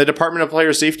 And the Department of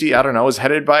Player Safety, I don't know, is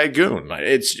headed by a goon.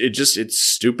 It's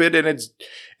stupid and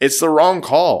it's the wrong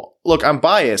call. Look, I'm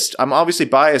biased. I'm obviously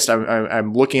biased.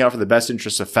 I'm looking out for the best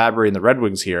interests of Fabry and the Red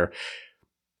Wings here.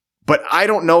 But I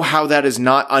don't know how that is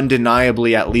not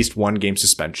undeniably at least one game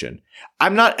suspension.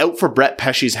 I'm not out for Brett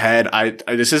Pesce's head.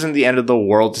 This isn't the end of the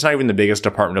world. It's not even the biggest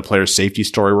Department of Player Safety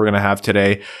story we're going to have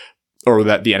today, or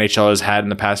that the NHL has had in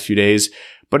the past few days.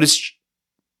 But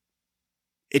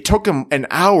it took him an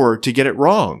hour to get it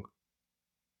wrong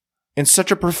in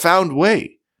such a profound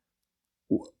way.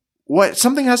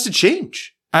 Something has to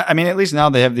change. I mean, at least now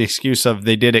they have the excuse of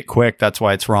they did it quick. That's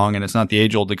why it's wrong. And it's not the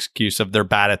age-old excuse of they're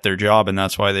bad at their job and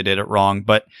that's why they did it wrong.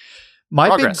 But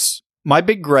my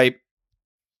big gripe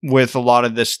with a lot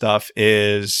of this stuff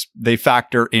is they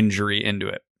factor injury into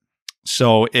it.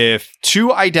 So if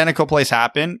two identical plays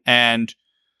happen and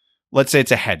let's say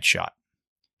it's a headshot,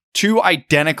 two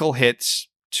identical hits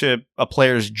to a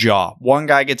player's jaw, one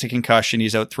guy gets a concussion,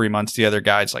 he's out 3 months, the other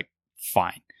guy's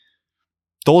fine.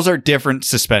 Those are different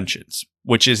suspensions,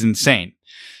 which is insane.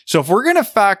 So if we're going to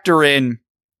factor in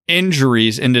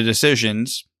injuries into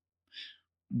decisions,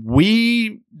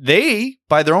 they,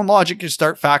 by their own logic, can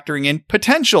start factoring in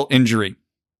potential injury.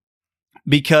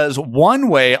 Because one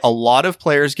way a lot of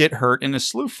players get hurt in a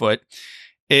slew foot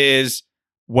is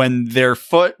when their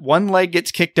foot, one leg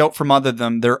gets kicked out from under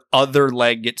them, their other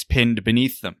leg gets pinned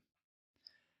beneath them.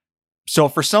 So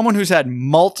for someone who's had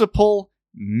multiple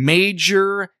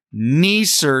major knee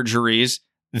surgeries,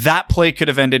 that play could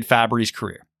have ended Fabry's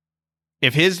career.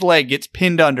 If his leg gets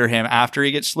pinned under him after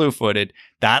he gets slew-footed,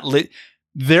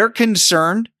 they're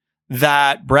concerned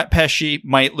that Brett Pesce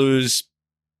might lose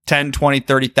 $10,000, $20,000,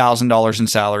 $30,000 in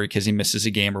salary because he misses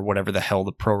a game or whatever the hell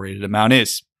the prorated amount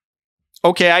is.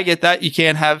 Okay, I get that. You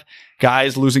can't have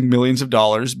guys losing millions of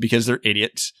dollars because they're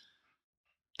idiots.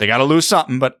 They got to lose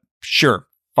something, but sure,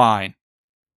 fine.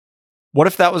 What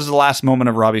if that was the last moment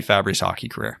of Robbie Fabry's hockey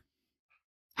career?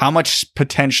 How much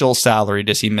potential salary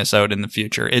does he miss out in the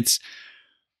future? It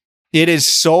is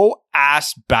so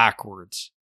ass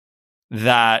backwards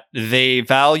that they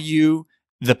value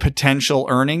the potential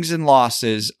earnings and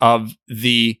losses of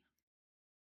the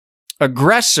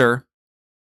aggressor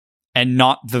and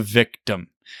not the victim.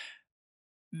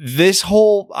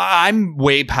 I'm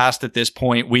way past at this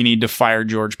point. We need to fire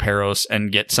George Peros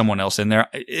and get someone else in there.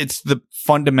 It's the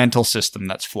fundamental system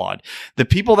that's flawed. The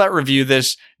people that review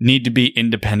this need to be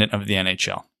independent of the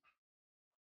NHL.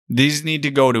 These need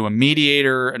to go to a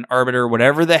mediator, an arbiter,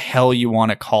 whatever the hell you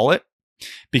want to call it,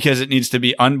 because it needs to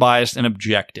be unbiased and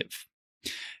objective.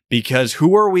 Because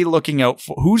who are we looking out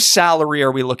for? Whose salary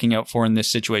are we looking out for in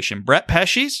this situation? Brett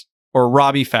Pesce's or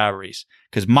Robbie Fabry's?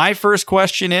 Because my first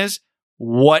question is,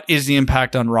 what is the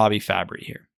impact on Robbie Fabry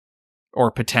here?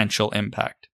 Or potential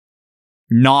impact?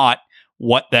 Not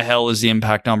what the hell is the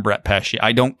impact on Brett Pesce?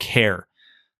 I don't care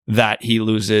that he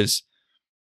loses,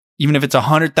 even if it's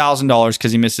 $100,000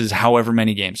 because he misses however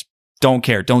many games. Don't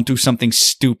care. Don't do something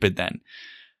stupid then.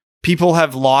 People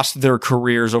have lost their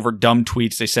careers over dumb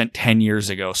tweets they sent 10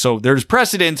 years ago. So there's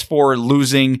precedence for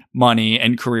losing money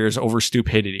and careers over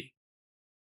stupidity.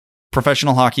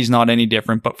 Professional hockey is not any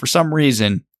different, but for some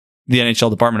reason, the NHL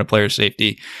Department of Player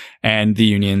Safety and the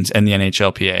unions and the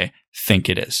NHLPA think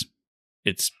it is.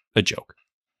 It's a joke.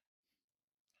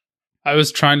 I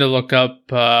was trying to look up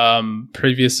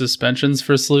previous suspensions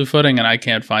for slew footing, and I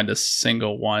can't find a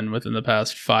single one within the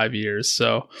past 5 years.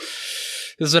 So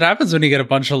this is what happens when you get a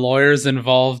bunch of lawyers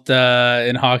involved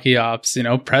in hockey ops. You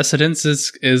know, precedence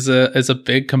is a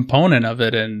big component of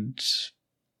it, and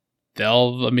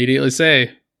they'll immediately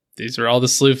say, these are all the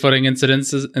slew footing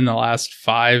incidences in the last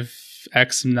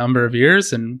 5x number of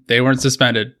years, and they weren't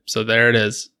suspended. So there it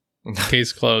is.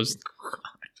 Case closed.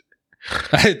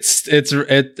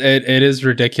 It is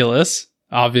ridiculous,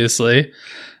 obviously.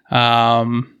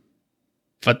 But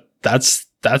that's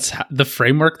the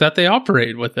framework that they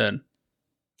operate within.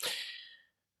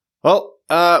 Well,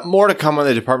 more to come on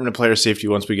the Department of Player Safety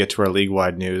once we get to our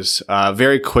league-wide news.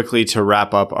 Very quickly to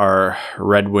wrap up our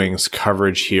Red Wings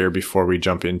coverage here before we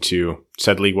jump into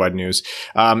said league-wide news.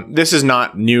 This is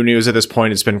not new news at this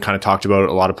point. It's been kind of talked about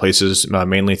a lot of places,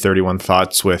 mainly 31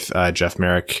 Thoughts with Jeff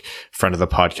Merrick, friend of the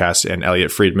podcast, and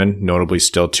Elliot Friedman, notably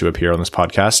still to appear on this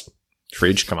podcast.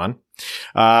 Friedge, come on.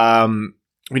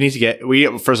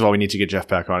 First of all, we need to get Jeff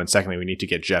back on. And secondly, we need to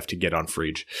get Jeff to get on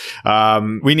Friedge.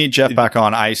 We need Jeff back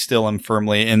on. I still am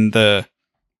firmly in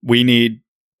we need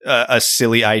a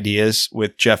silly ideas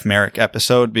with Jeff Merrick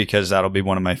episode, because that'll be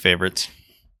one of my favorites.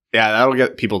 Yeah, that'll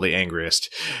get people the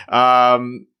angriest.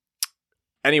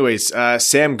 Anyways,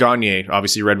 Sam Gagner,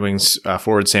 obviously Red Wings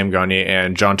forward Sam Gagner,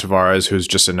 and John Tavares, who's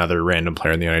just another random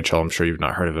player in the NHL. I'm sure you've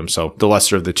not heard of him. So the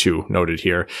lesser of the two noted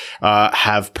here,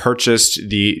 have purchased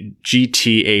the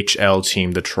GTHL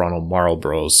team, the Toronto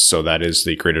Marlboros. So that is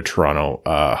the Greater Toronto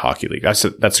Hockey League. That's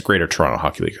the Greater Toronto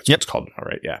Hockey League. That's what it's called now,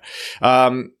 right? Yeah.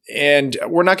 And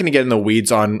we're not going to get in the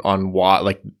weeds on what,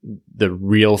 like, the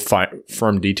real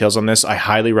firm details on this. I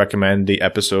highly recommend the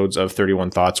episodes of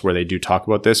 31 Thoughts where they do talk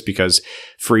about this, because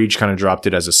Friedge kind of dropped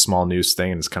it as a small news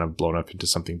thing and it's kind of blown up into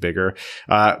something bigger.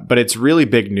 But it's really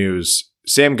big news.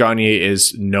 Sam Gagner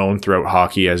is known throughout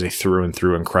hockey as a through and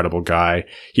through incredible guy.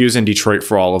 He was in Detroit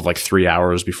for all of like 3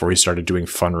 hours before he started doing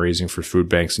fundraising for food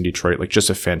banks in Detroit. Like,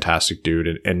 just a fantastic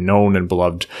dude, and known and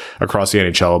beloved across the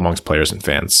NHL amongst players and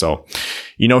fans. So,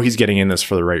 you know, he's getting in this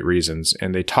for the right reasons.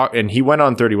 And he went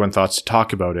on 31 Thoughts to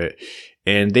talk about it.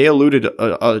 And they alluded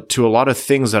to a lot of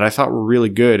things that I thought were really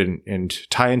good and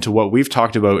tie into what we've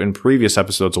talked about in previous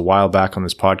episodes a while back on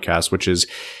this podcast, which is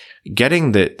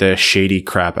getting the shady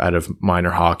crap out of minor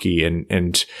hockey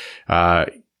and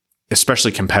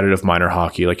especially competitive minor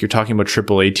hockey. Like, you're talking about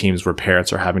AAA teams where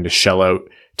parents are having to shell out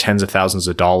tens of thousands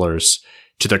of dollars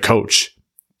to their coach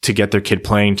to get their kid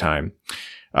playing time.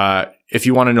 If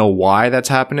you want to know why that's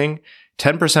happening,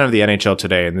 10% of the NHL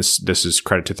today, and this is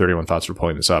credit to 31 Thoughts for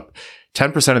pulling this up,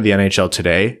 10% of the NHL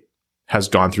today has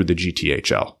gone through the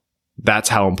GTHL. That's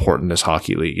how important this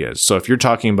hockey league is. So if you're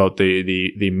talking about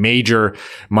the major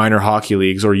minor hockey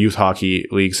leagues or youth hockey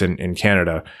leagues in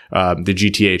Canada, the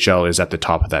GTHL is at the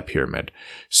top of that pyramid.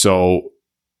 So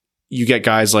you get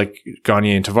guys like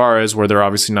Gagne and Tavares where they're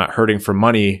obviously not hurting for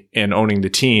money and owning the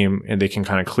team, and they can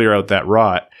kind of clear out that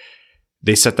rot.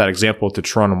 They set that example with the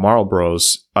Toronto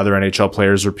Marlboros. Other NHL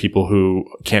players or people who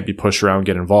can't be pushed around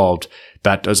get involved.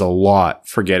 That does a lot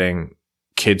for getting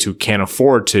kids who can't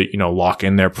afford to, lock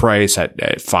in their price at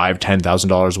 $5,000,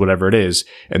 $10,000, whatever it is,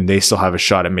 and they still have a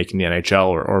shot at making the NHL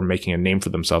or making a name for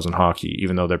themselves in hockey,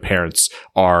 even though their parents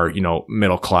are,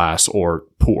 middle class or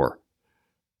poor.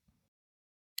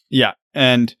 Yeah.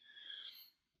 And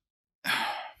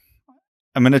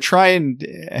I'm going to try and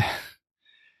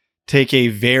take a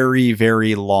very,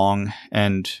 very long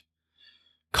and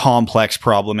complex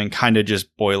problem and kind of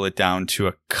just boil it down to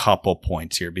a couple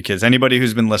points here, because anybody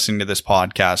who's been listening to this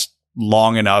podcast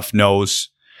long enough knows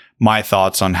my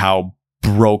thoughts on how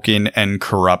broken and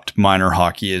corrupt minor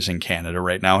hockey is in Canada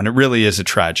right now. And it really is a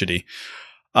tragedy.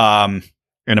 And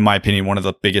in my opinion, one of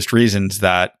the biggest reasons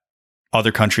that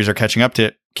other countries are catching up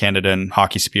to Canada in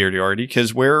hockey superiority,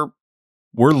 because we're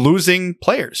losing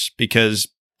players because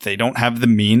they don't have the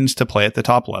means to play at the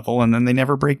top level, and then they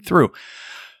never break through.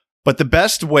 But the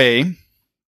best way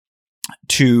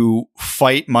to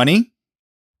fight money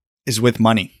is with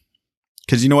money.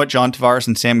 Because you know what John Tavares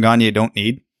and Sam Gagne don't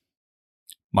need?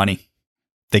 Money.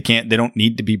 They don't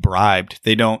need to be bribed.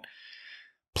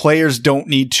 Players don't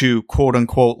need to, quote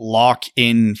unquote, lock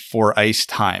in for ice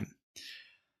time.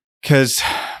 Because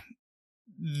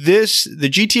the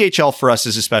GTHL for us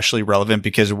is especially relevant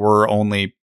because we're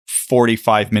only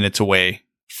 45 minutes away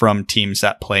from teams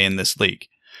that play in this league.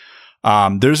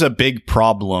 There's a big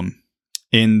problem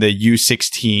in the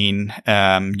U16,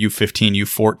 U15,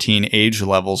 U14 age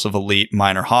levels of elite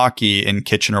minor hockey in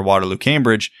Kitchener, Waterloo,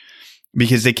 Cambridge,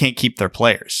 because they can't keep their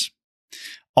players.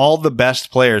 All the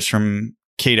best players from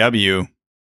KW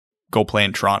go play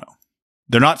in Toronto.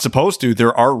 They're not supposed to.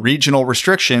 There are regional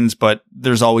restrictions, but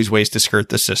there's always ways to skirt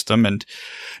the system, and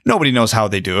nobody knows how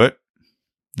they do it.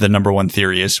 The number one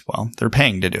theory is, well, they're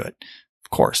paying to do it. Of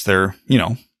course,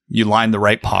 you line the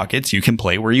right pockets, you can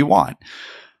play where you want.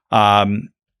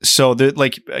 So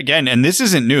again, and this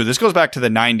isn't new. This goes back to the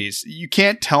 90s. You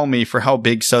can't tell me for how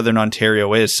big Southern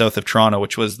Ontario is, south of Toronto,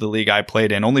 which was the league I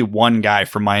played in. Only one guy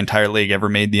from my entire league ever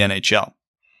made the NHL.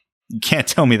 You can't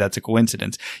tell me that's a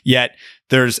coincidence. Yet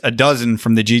there's a dozen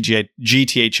from the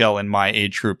GTHL in my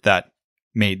age group that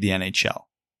made the NHL.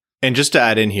 And just to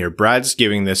add in here, Brad's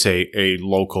giving this a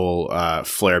local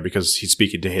flair because he's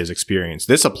speaking to his experience.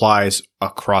 This applies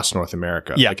across North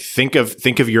America. Yeah. Like think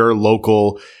of your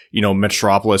local,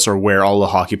 metropolis, or where all the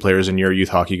hockey players in your youth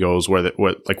hockey goes,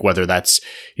 whether that's,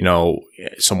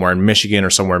 somewhere in Michigan or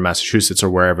somewhere in Massachusetts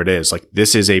or wherever it is. Like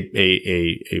this is a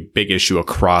big issue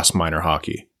across minor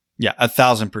hockey. Yeah,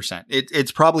 1,000%.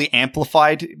 It's probably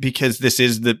amplified because this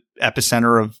is the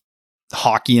epicenter of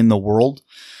hockey in the world.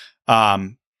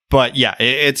 But yeah,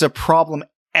 it's a problem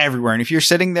everywhere. And if you're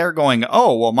sitting there going,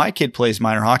 oh, well, my kid plays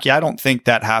minor hockey, I don't think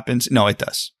that happens. No, it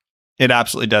does. It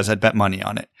absolutely does. I'd bet money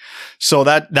on it. So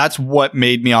that's what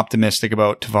made me optimistic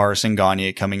about Tavares and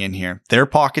Gagne coming in here. Their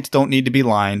pockets don't need to be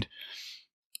lined.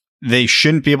 They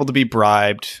shouldn't be able to be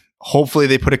bribed. Hopefully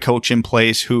they put a coach in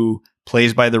place who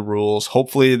plays by the rules.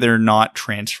 Hopefully they're not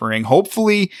transferring.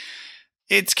 Hopefully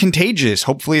it's contagious.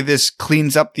 Hopefully this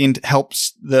cleans up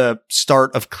helps the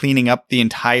start of cleaning up the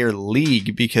entire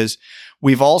league, because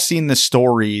we've all seen the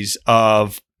stories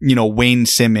of, Wayne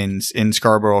Simmons in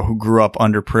Scarborough, who grew up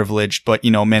underprivileged, but,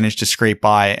 managed to scrape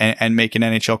by and make an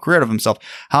NHL career out of himself.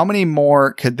 How many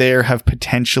more could there have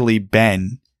potentially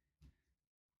been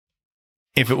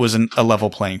if it was a level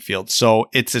playing field? So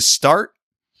it's a start.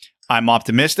 I'm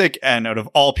optimistic, and out of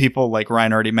all people, like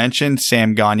Ryan already mentioned,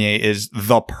 Sam Gagne is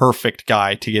the perfect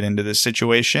guy to get into this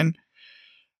situation.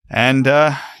 And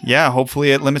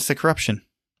hopefully it limits the corruption.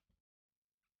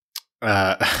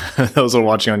 Those who are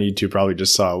watching on YouTube probably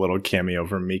just saw a little cameo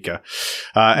from Mika.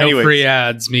 No free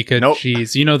ads, Mika. Nope.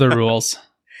 Jeez, you know the rules.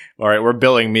 All right, we're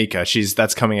billing Mika.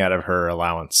 That's coming out of her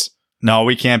allowance. No,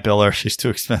 we can't bill her. She's too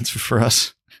expensive for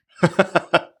us.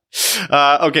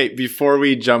 Okay, before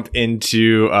we jump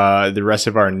into the rest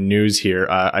of our news here,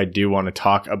 I do want to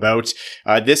talk about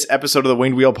this episode of the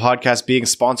Winged Wheel podcast being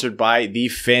sponsored by the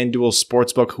FanDuel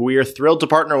Sportsbook, who we are thrilled to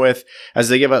partner with as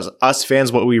they give us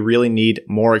fans what we really need,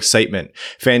 more excitement.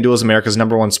 FanDuel is America's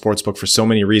 #1 sportsbook for so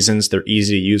many reasons. They're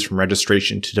easy to use from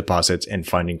registration to deposits and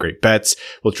finding great bets.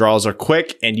 Withdrawals are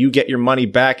quick and you get your money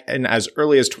back in as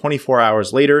early as 24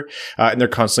 hours later. And they're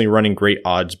constantly running great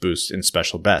odds boosts and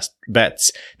special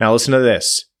bets. Now listen to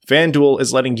this. FanDuel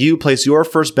is letting you place your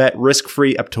first bet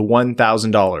risk-free up to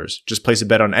 $1,000. Just place a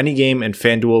bet on any game and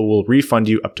FanDuel will refund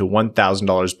you up to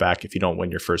 $1,000 back if you don't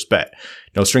win your first bet.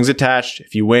 No strings attached.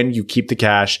 If you win, you keep the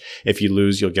cash. If you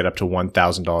lose, you'll get up to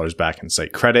 $1,000 back in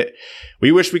site credit.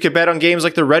 We wish we could bet on games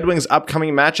like the Red Wings'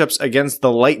 upcoming matchups against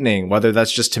the Lightning, whether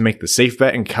that's just to make the safe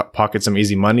bet and pocket some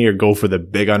easy money or go for the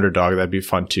big underdog. That'd be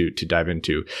fun to dive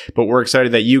into. But we're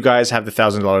excited that you guys have the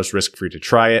 $1,000 risk-free to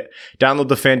try it. Download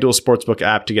the FanDuel Sportsbook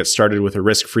app to get started with a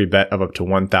risk-free bet of up to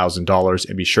 $1,000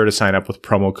 and be sure to sign up with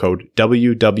promo code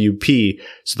WWP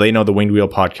so they know the Winged Wheel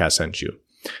podcast sent you.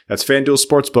 That's FanDuel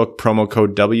Sportsbook, promo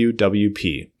code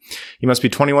WWP. You must be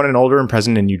 21 and older and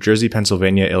present in New Jersey,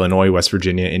 Pennsylvania, Illinois, West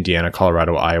Virginia, Indiana,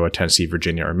 Colorado, Iowa, Tennessee,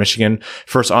 Virginia, or Michigan.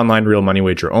 First online real money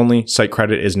wager only. Site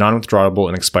credit is non-withdrawable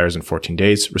and expires in 14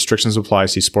 days. Restrictions apply.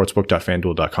 See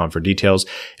sportsbook.fanduel.com for details.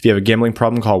 If you have a gambling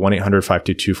problem, call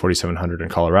 1-800-522-4700 in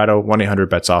Colorado,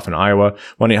 1-800-BETS-OFF in Iowa,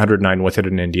 1-800-9-WITH-IT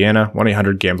in Indiana,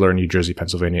 1-800-GAMBLER in New Jersey,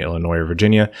 Pennsylvania, Illinois, or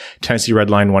Virginia. Tennessee Red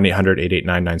Line,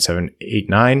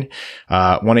 1-800-889-9789,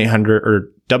 1-800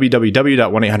 or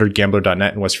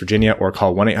www.1800gambler.net in West Virginia, or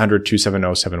call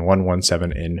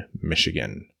 1-800-270-7117 in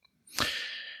Michigan.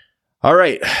 All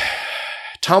right.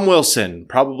 Tom Wilson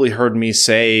probably heard me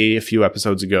say a few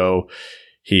episodes ago,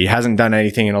 he hasn't done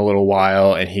anything in a little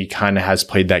while, and he kind of has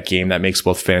played that game that makes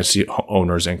both fantasy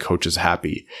owners and coaches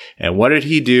happy. And what did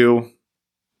he do?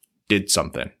 Did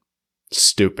something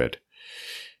stupid.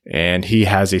 And he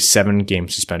has a 7-game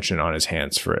suspension on his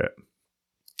hands for it.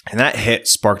 And that hit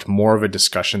sparked more of a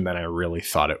discussion than I really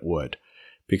thought it would,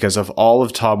 because of all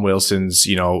of Tom Wilson's,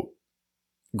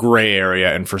 gray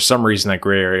area. And for some reason, that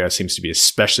gray area seems to be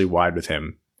especially wide with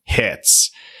him. Hits.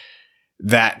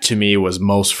 That to me was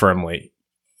most firmly,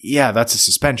 yeah, that's a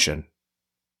suspension.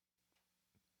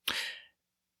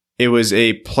 It was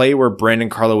a play where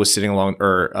Brandon Carlo was sitting along,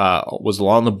 was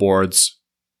along the boards.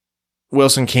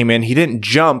 Wilson came in. He didn't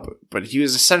jump, but he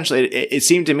was essentially, it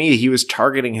seemed to me he was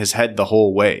targeting his head the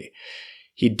whole way.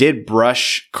 He did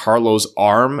brush Carlo's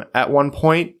arm at one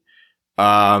point,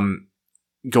 going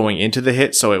into the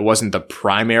hit. So it wasn't the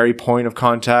primary point of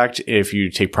contact if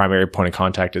you take primary point of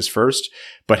contact as first,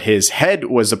 but his head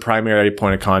was the primary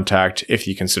point of contact if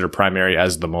you consider primary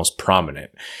as the most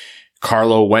prominent.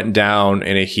 Carlo went down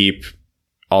in a heap,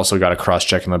 also got a cross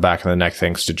check in the back of the neck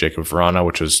thanks to Jacob Verana,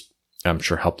 which was, I'm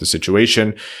sure, helped the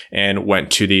situation, and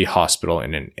went to the hospital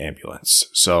in an ambulance.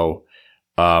 So,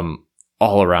 all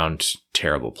around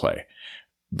terrible play.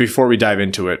 Before we dive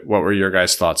into it, what were your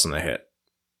guys' thoughts on the hit?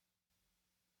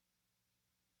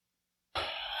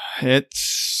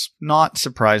 It's not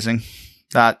surprising.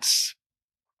 That's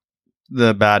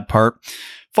the bad part.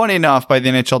 Funny enough, by the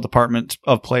NHL Department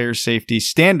of Player Safety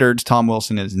standards, Tom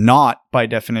Wilson is not, by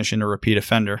definition, a repeat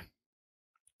offender.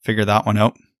 Figure that one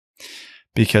out.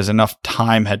 Because enough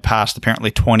time had passed.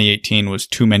 Apparently 2018 was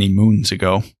too many moons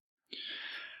ago.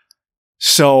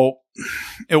 So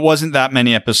it wasn't that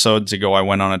many episodes ago I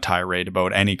went on a tirade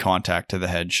about any contact to the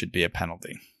head should be a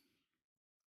penalty.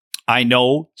 I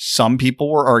know some people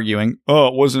were arguing,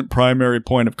 it wasn't primary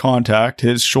point of contact.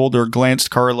 His shoulder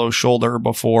glanced Carlo's shoulder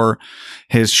before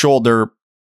his shoulder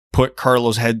put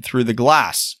Carlo's head through the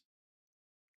glass.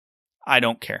 I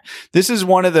don't care. This is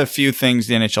one of the few things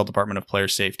the NHL Department of Player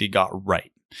Safety got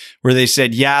right, where they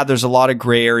said, yeah, there's a lot of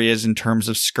gray areas in terms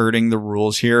of skirting the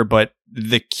rules here, but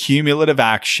the cumulative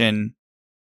action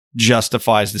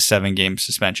justifies the 7-game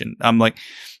suspension. I'm like,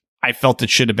 I felt it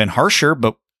should have been harsher,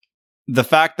 but the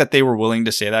fact that they were willing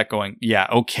to say that, going, yeah,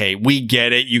 okay, we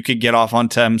get it. You could get off on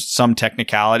some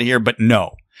technicality here, but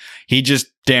no, he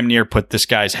just damn near put this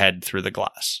guy's head through the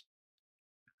glass.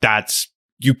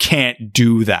 You can't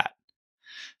do that.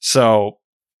 So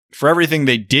for everything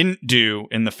they didn't do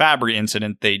in the Fabry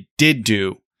incident, they did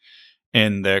do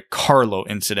in the Carlo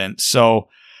incident. So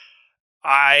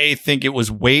I think it was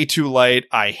way too light.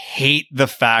 I hate the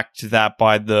fact that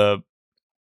by the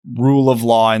rule of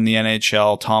law in the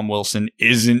NHL, Tom Wilson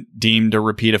isn't deemed a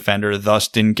repeat offender, thus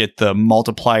didn't get the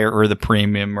multiplier or the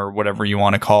premium or whatever you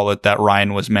want to call it that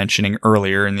Ryan was mentioning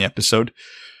earlier in the episode.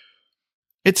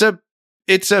 It's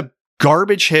a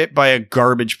garbage hit by a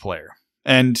garbage player.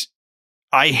 And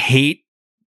I hate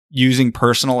using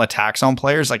personal attacks on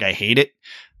players. Like, I hate it.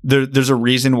 There's a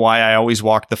reason why I always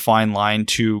walk the fine line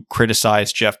to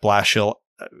criticize Jeff Blashill,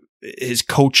 his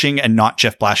coaching, and not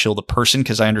Jeff Blashill, the person,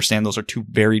 because I understand those are two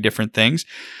very different things.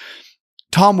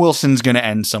 Tom Wilson's going to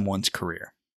end someone's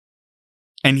career.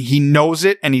 And he knows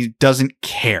it, and he doesn't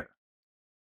care.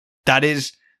 That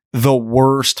is the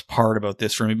worst part about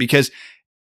this for me, because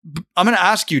I'm going to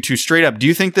ask you two straight up. Do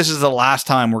you think this is the last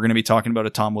time we're going to be talking about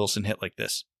a Tom Wilson hit like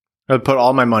this? I would put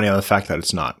all my money on the fact that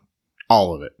it's not.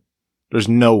 All of it. There's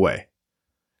no way.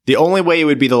 The only way it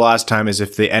would be the last time is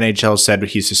if the NHL said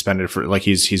he's suspended for, like,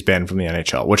 he's banned from the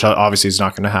NHL, which obviously is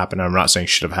not going to happen. I'm not saying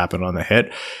should have happened on the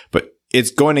hit, but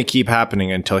it's going to keep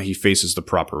happening until he faces the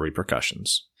proper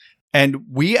repercussions. And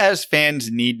we as fans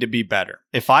need to be better.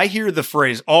 If I hear the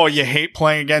phrase, "Oh, you hate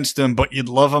playing against him, but you'd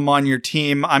love him on your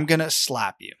team," I'm going to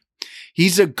slap you.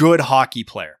 He's a good hockey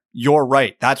player. You're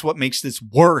right. That's what makes this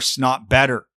worse, not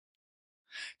better.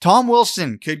 Tom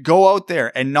Wilson could go out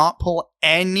there and not pull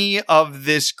any of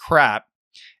this crap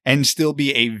and still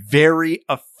be a very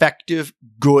effective,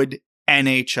 good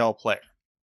NHL player.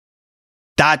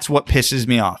 That's what pisses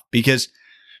me off, because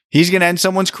he's going to end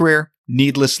someone's career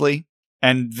needlessly.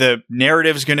 And the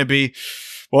narrative is going to be,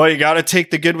 well, you got to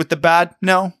take the good with the bad.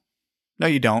 No,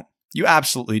 you don't. You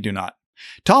absolutely do not.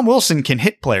 Tom Wilson can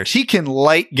hit players. He can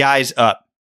light guys up.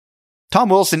 Tom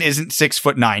Wilson isn't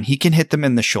 6'9". He can hit them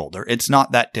in the shoulder. It's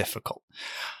not that difficult.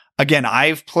 Again,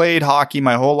 I've played hockey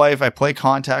my whole life. I play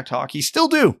contact hockey. Still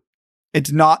do.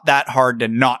 It's not that hard to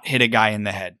not hit a guy in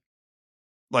the head.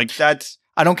 Like,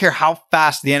 I don't care how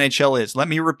fast the NHL is. Let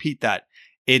me repeat that.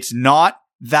 It's not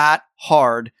that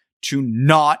hard to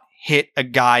not hit a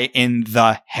guy in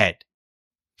the head.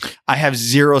 I have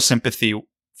zero sympathy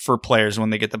for players when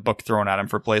they get the book thrown at them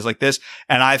for plays like this.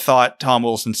 And I thought Tom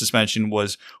Wilson's suspension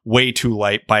was way too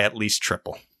light by at least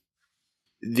triple.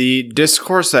 The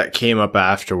discourse that came up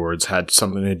afterwards had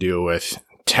something to do with,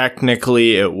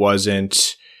 technically it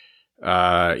wasn't,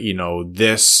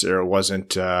 this, or it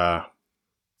wasn't,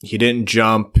 he didn't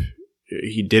jump,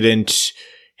 he didn't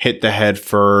hit the head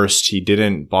first, he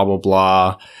didn't blah, blah,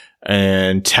 blah.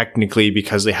 And technically,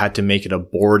 because they had to make it a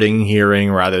boarding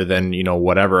hearing rather than,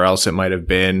 whatever else it might have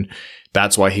been,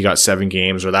 that's why he got 7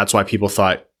 games, or that's why people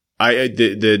thought,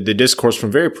 the discourse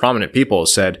from very prominent people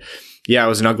said, yeah, it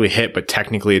was an ugly hit, but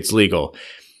technically it's legal.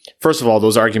 First of all,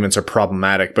 those arguments are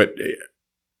problematic, but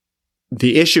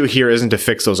the issue here isn't to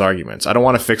fix those arguments. I don't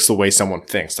want to fix the way someone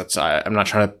thinks. I'm not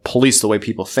trying to police the way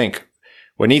people think.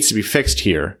 What needs to be fixed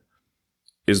here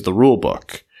is the rule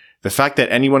book. The fact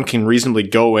that anyone can reasonably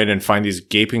go in and find these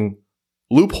gaping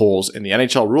loopholes in the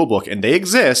NHL rulebook, and they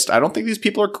exist. I don't think these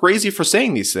people are crazy for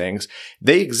saying these things.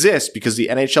 They exist because the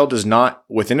NHL does not,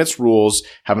 within its rules,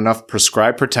 have enough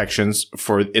prescribed protections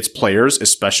for its players,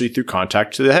 especially through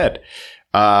contact to the head.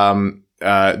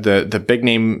 The big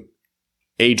name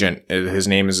agent, his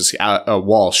name is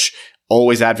Walsh,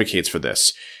 always advocates for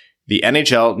this. The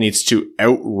NHL needs to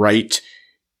outright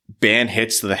ban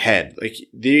hits to the head. Like,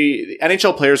 the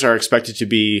NHL players are expected to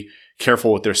be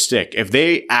careful with their stick. If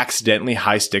they accidentally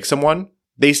high stick someone,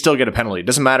 they still get a penalty. It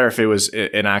doesn't matter if it was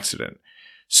an accident.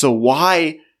 So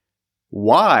why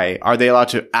are they allowed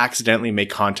to accidentally make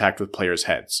contact with players'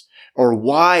 heads? Or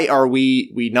why are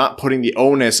we not putting the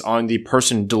onus on the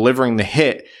person delivering the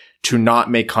hit to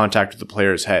not make contact with the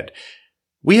player's head?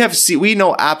 We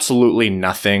know absolutely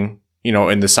nothing,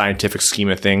 in the scientific scheme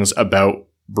of things about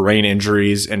brain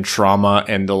injuries and trauma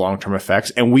and the long-term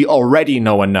effects. And we already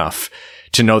know enough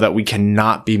to know that we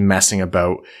cannot be messing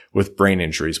about with brain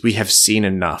injuries. We have seen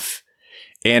enough.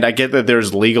 And I get that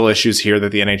there's legal issues here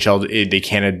that the NHL, they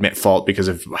can't admit fault because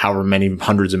of however many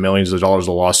hundreds of millions of dollars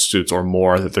of lawsuits or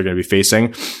more that they're going to be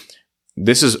facing.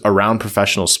 This is around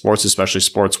professional sports, especially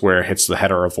sports where hits to the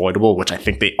head are avoidable, which I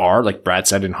think they are, like Brad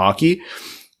said, in hockey.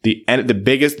 The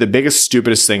biggest,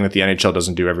 stupidest thing that the NHL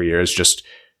doesn't do every year is just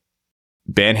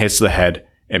ban hits to the head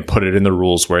and put it in the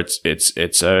rules where it's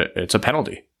a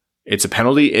penalty. It's a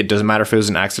penalty. It doesn't matter if it was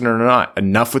an accident or not.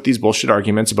 Enough with these bullshit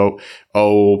arguments about,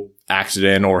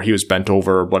 accident or he was bent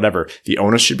over or whatever. The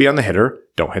onus should be on the hitter.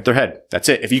 Don't hit their head. That's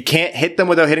it. If you can't hit them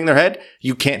without hitting their head,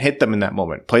 you can't hit them in that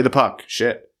moment. Play the puck.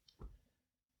 Shit.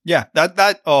 Yeah,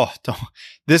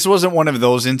 this wasn't one of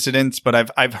those incidents,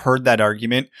 but I've heard that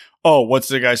argument. Oh, what's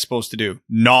the guy supposed to do?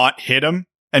 Not hit him?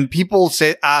 And people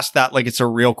ask that like it's a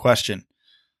real question.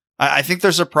 I think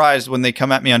they're surprised when they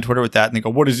come at me on Twitter with that and they go,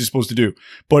 what is he supposed to do?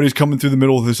 But he's coming through the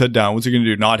middle with his head down. What's he going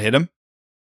to do? Not hit him?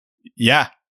 Yeah.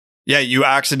 Yeah, you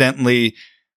accidentally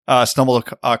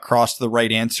stumbled across the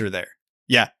right answer there.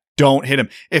 Yeah, don't hit him.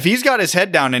 If he's got his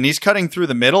head down and he's cutting through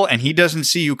the middle and he doesn't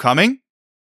see you coming,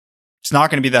 it's not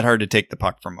going to be that hard to take the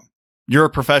puck from him. You're a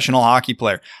professional hockey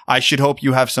player. I should hope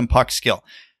you have some puck skill.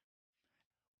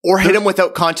 Or hit him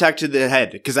without contact to the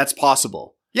head, because that's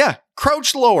possible. Yeah,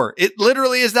 crouch lower. It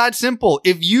literally is that simple.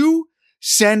 If you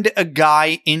send a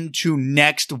guy into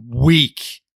next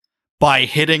week by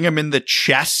hitting him in the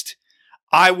chest,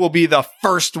 I will be the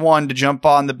first one to jump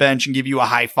on the bench and give you a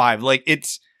high five.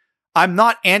 I'm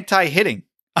not anti-hitting.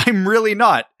 I'm really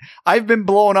not. I've been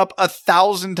blown up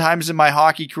 1,000 times in my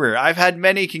hockey career. I've had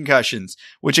many concussions,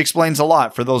 which explains a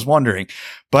lot for those wondering.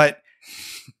 But,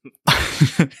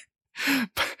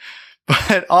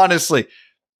 but honestly,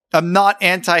 I'm not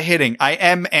anti-hitting. I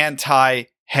am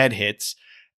anti-head hits.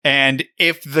 And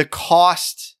if the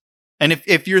cost, and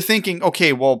if you're thinking,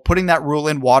 okay, well, putting that rule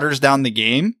in waters down the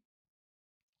game,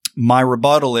 my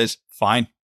rebuttal is fine.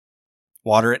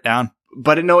 Water it down.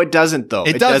 But no, it doesn't, though.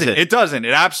 It doesn't. It doesn't.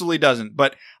 It absolutely doesn't.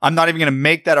 But I'm not even going to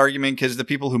make that argument because the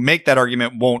people who make that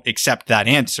argument won't accept that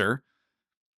answer.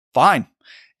 Fine.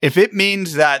 If it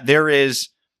means that there is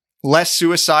less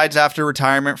suicides after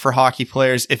retirement for hockey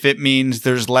players, if it means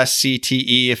there's less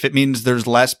CTE, if it means there's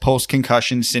less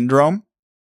post-concussion syndrome,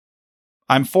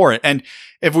 I'm for it. And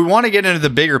if we want to get into the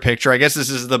bigger picture, I guess this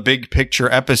is the big picture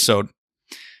episode.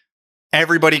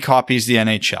 Everybody copies the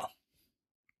NHL.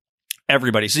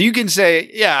 Everybody. So you can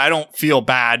say, yeah, I don't feel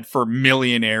bad for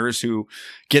millionaires who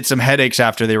get some headaches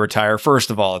after they retire. First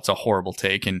of all, it's a horrible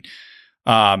take. And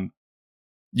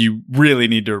you really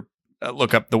need to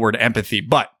look up the word empathy.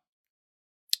 But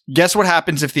guess what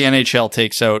happens if the NHL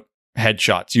takes out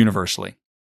headshots universally?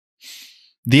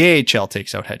 The AHL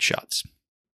takes out headshots.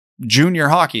 Junior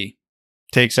hockey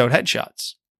takes out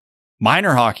headshots.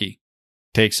 Minor hockey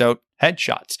takes out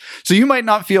headshots. So you might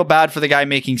not feel bad for the guy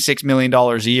making $6 million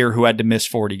a year who had to miss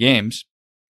 40 games.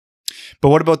 But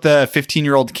what about the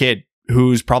 15-year-old kid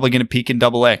who's probably going to peak in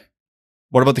AA?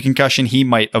 What about the concussion he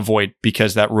might avoid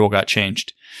because that rule got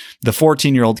changed? The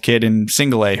 14-year-old kid in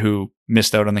single A who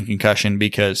missed out on the concussion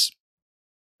because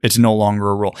it's no longer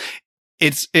a rule.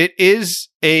 It is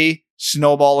a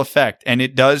snowball effect, and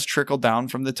it does trickle down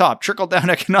from the top. Trickle down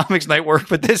economics might work,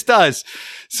 but this does.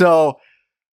 So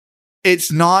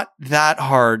it's not that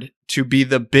hard to be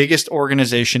the biggest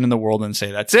organization in the world and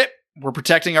say, that's it. We're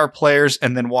protecting our players,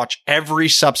 and then watch every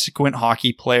subsequent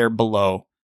hockey player below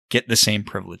get the same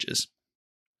privileges.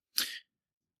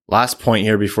 Last point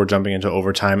here before jumping into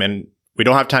overtime, and we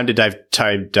don't have time to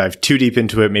dive too deep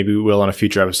into it. Maybe we will on a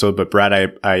future episode, but Brad,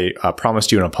 I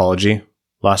promised you an apology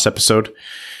last episode.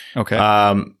 Okay.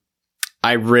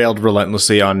 I railed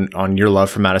relentlessly on your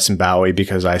love for Madison Bowey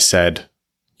because I said,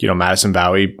 Madison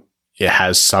Bowey, it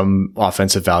has some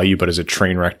offensive value, but is a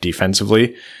train wreck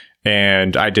defensively.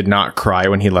 And I did not cry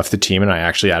when he left the team, and I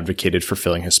actually advocated for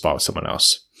filling his spot with someone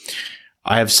else.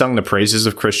 I have sung the praises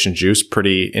of Christian Djoos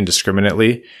pretty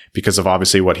indiscriminately because of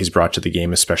obviously what he's brought to the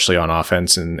game, especially on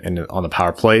offense and on the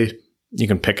power play. You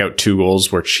can pick out 2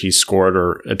 goals which he scored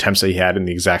or attempts that he had in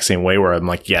the exact same way where I'm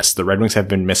like, yes, the Red Wings have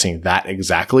been missing that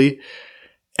exactly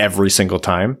every single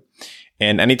time.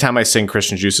 And anytime I sing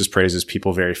Christian Djoos' praises,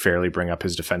 people very fairly bring up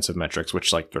his defensive metrics,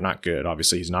 which they're not good.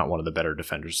 Obviously, he's not one of the better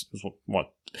defenders.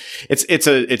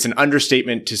 It's an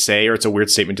understatement to say, or it's a weird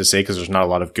statement to say because there's not a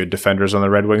lot of good defenders on the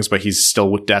Red Wings, but he's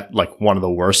still one of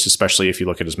the worst, especially if you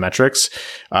look at his metrics.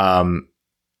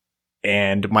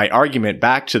 And my argument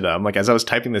back to them, as I was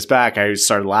typing this back, I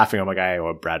started laughing. I'm like, I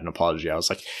owe Brad an apology. I was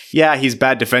like, yeah, he's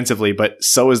bad defensively, but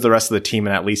so is the rest of the team.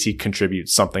 And at least he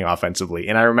contributes something offensively.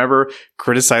 And I remember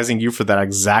criticizing you for that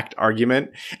exact argument.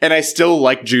 And I still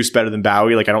like Djoos better than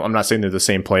Bowey. I'm not saying they're the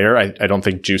same player. I don't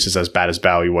think Djoos is as bad as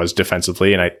Bowey was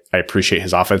defensively. And I appreciate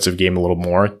his offensive game a little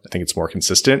more. I think it's more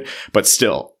consistent, but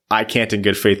still, I can't in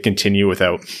good faith continue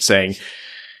without saying,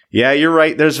 yeah, you're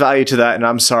right. There's value to that. And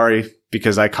I'm sorry,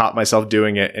 because I caught myself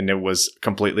doing it and it was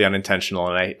completely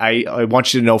unintentional. And I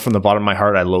want you to know from the bottom of my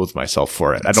heart, I loathe myself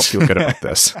for it. I don't feel good about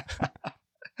this.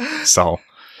 So,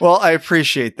 well, I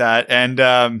appreciate that.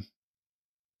 And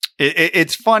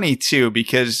it's funny too,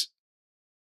 because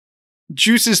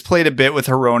Djoos has played a bit with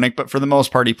Hronek, but for the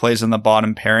most part, he plays on the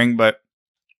bottom pairing. But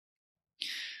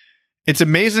it's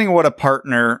amazing what a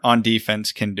partner on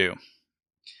defense can do.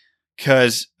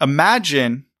 Because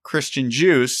imagine Christian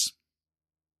Djoos,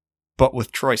 but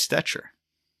with Troy Stecher.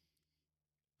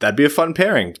 That'd be a fun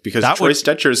pairing because Troy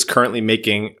Stecher is currently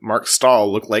making Mark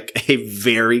Stahl look like a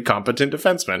very competent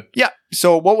defenseman. Yeah.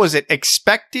 So what was it?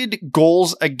 Expected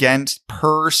goals against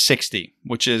per 60,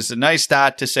 which is a nice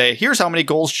stat to say, here's how many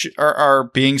goals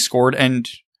are being scored and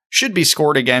should be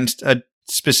scored against a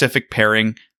specific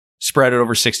pairing spread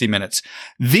over 60 minutes.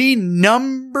 The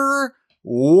number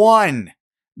 1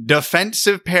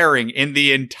 defensive pairing in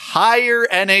the entire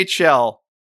NHL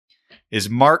is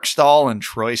Mark Stahl and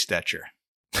Troy Stecher.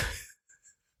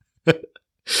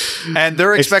 And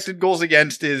their expected goals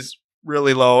against is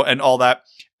really low and all that.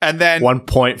 And then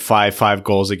 1.55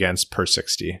 goals against per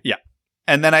 60. Yeah.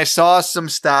 And then I saw some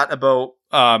stat about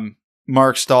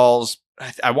Mark Stahl's,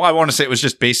 I want to say it was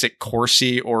just basic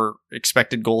Corsi or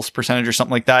expected goals percentage or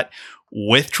something like that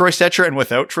with Troy Stecher and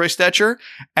without Troy Stecher.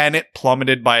 And it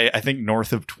plummeted by, I think,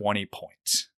 north of 20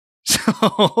 points.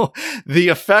 So the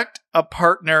effect a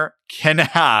partner can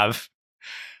have.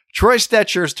 Troy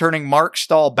Stecher is turning Mark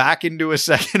Stahl back into a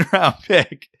second round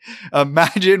pick.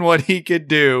 Imagine what he could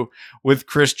do with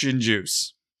Christian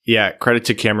Juice. Yeah, credit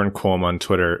to Cameron Cuomo on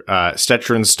Twitter.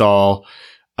 Stecher and Stahl,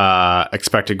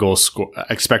 expected goal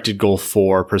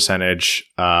for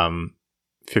percentage,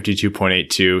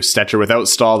 52.82. Stecher without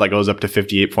Stahl, that goes up to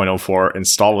 58.04, and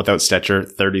Stahl without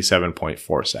Stecher,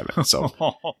 37.47.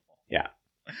 So, yeah.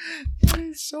 That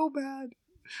is so bad.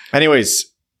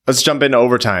 Anyways, let's jump into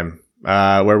overtime,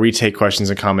 where we take questions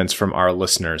and comments from our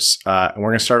listeners. And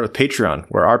we're going to start with Patreon,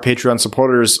 where our Patreon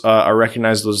supporters are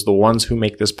recognized as the ones who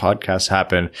make this podcast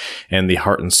happen and the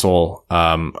heart and soul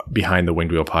behind the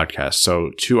Winged Wheel podcast.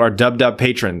 So to our Dub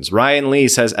patrons, Ryan Lee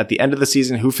says, at the end of the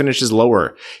season, who finishes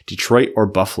lower, Detroit or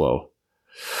Buffalo?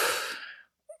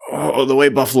 Oh, the way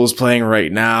Buffalo's playing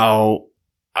right now,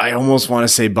 I almost want to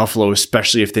say Buffalo,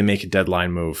 especially if they make a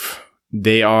deadline move.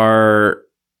 They are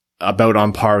about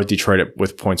on par with Detroit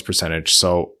with points percentage.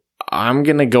 So I'm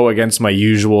going to go against my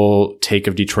usual take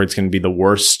of Detroit's going to be the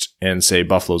worst and say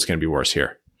Buffalo's going to be worse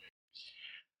here.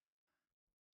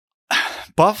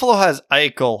 Buffalo has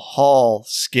Eichel, Hall,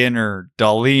 Skinner,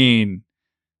 Dahlin.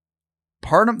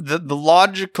 Part of the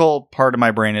logical part of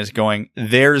my brain is going,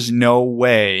 there's no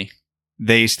way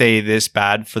they stay this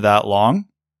bad for that long.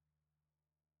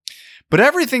 But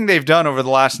everything they've done over the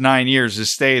last 9 years is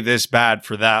stay this bad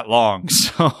for that long.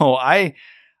 So I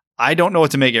don't know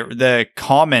what to make it. The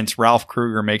comments Ralph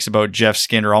Kruger makes about Jeff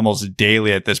Skinner almost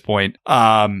daily at this point.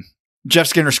 Jeff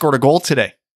Skinner scored a goal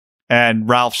today, and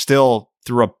Ralph still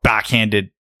threw a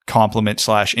backhanded compliment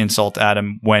 / insult at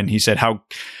him when he said how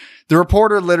the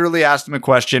reporter literally asked him a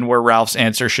question where Ralph's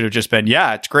answer should have just been,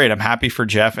 yeah, it's great. I'm happy for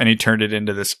Jeff. And he turned it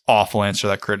into this awful answer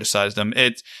that criticized him.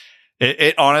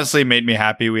 It honestly made me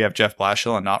happy we have Jeff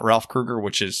Blashill and not Ralph Kruger,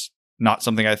 which is not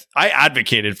something I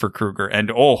advocated for Kruger.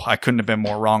 And I couldn't have been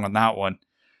more wrong on that one.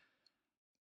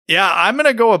 Yeah, I'm going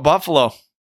to go with Buffalo.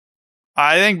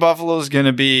 I think Buffalo's going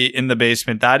to be in the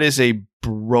basement. That is a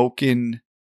broken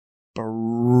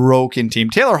team.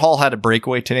 Taylor Hall had a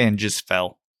breakaway today and just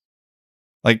fell.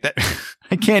 Like that.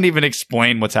 I can't even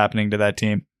explain what's happening to that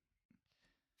team.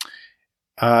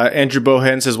 Andrew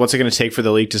Bohan says, what's it going to take for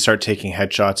the league to start taking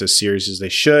headshots as serious as they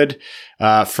should?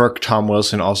 Ferk Tom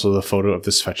Wilson, also the photo of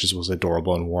the Svetches was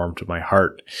adorable and warmed my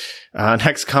heart.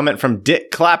 Next comment from Dick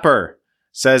Clapper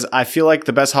says, I feel like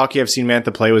the best hockey I've seen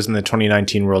Mantha play was in the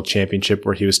 2019 World Championship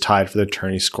where he was tied for the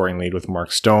tourney scoring lead with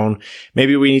Mark Stone.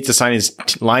 Maybe we need to sign his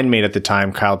line mate at the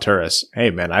time, Kyle Turris.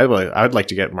 Hey man, I would like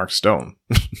to get Mark Stone.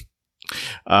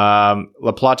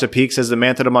 La Plata Peak says the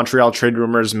Mantha to Montreal trade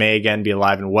rumors may again be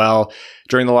alive and well.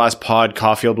 During the last pod,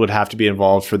 Caulfield would have to be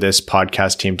involved for this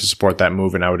podcast team to support that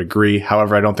move, and I would agree.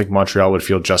 However, I don't think Montreal would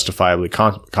feel justifiably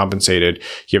compensated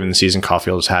given the season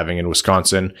Caulfield is having in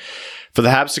Wisconsin. For the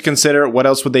Habs to consider, what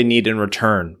else would they need in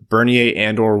return? Bernier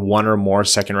and or one or more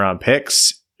second-round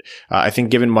picks? I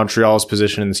think given Montreal's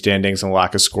position in the standings and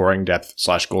lack of scoring depth /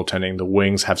 goaltending, the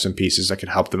Wings have some pieces that could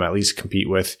help them at least compete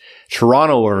with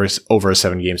Toronto over a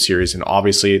 7-game series. And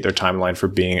obviously their timeline for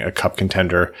being a cup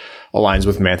contender aligns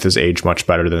with Mantha's age much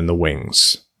better than the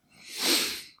Wings.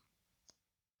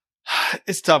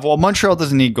 It's tough. Well, Montreal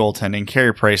doesn't need goaltending.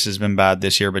 Carey Price has been bad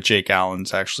this year, but Jake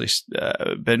Allen's actually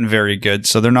been very good.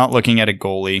 So they're not looking at a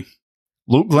goalie.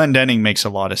 Luke Glendening makes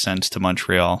a lot of sense to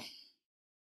Montreal.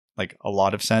 Like a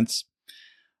lot of sense.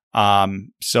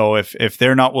 So if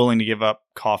they're not willing to give up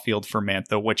Caulfield for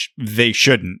Mantha, which they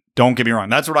shouldn't, don't get me wrong.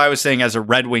 That's what I was saying as a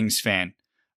Red Wings fan,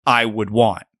 I would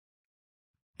want.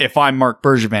 If I'm Marc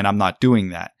Bergevin, I'm not doing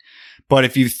that. But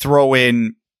if you throw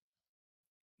in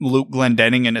Luke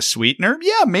Glendening and a sweetener,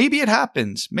 yeah, maybe it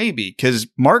happens. Maybe. Because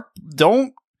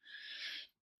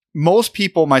most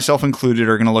people, myself included,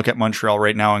 are going to look at Montreal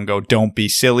right now and go, don't be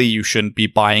silly. You shouldn't be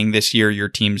buying this year. Your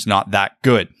team's not that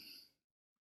good.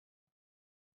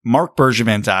 Marc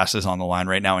Bergevin's ass is on the line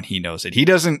right now, and he knows it.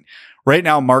 Right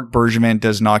now, Marc Bergevin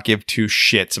does not give two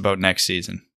shits about next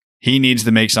season. He needs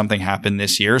to make something happen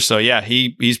this year. So yeah,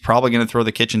 he's probably going to throw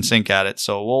the kitchen sink at it.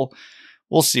 So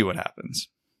we'll see what happens.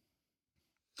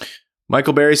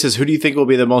 Michael Berry says, who do you think will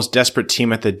be the most desperate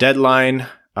team at the deadline?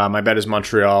 My bet is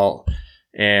Montreal.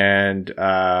 And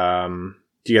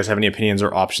Do you guys have any opinions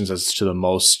or options as to the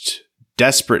most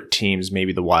desperate teams?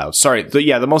 Maybe the Wild. Sorry,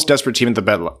 the most desperate team at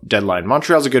the deadline.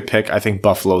 Montreal's a good pick. I think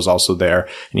Buffalo's also there.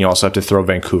 And you also have to throw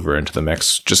Vancouver into the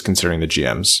mix, just considering the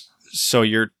GMs. So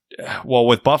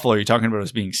with Buffalo, you're talking about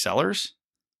us being sellers?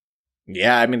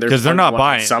 Yeah, I mean, because they're not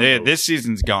buying. This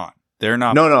season's gone. They're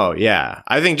not. No. Yeah.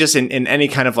 I think just in any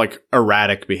kind of like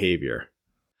erratic behavior.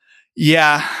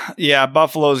 Yeah.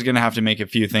 Buffalo's going to have to make a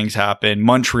few things happen.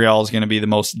 Montreal is going to be the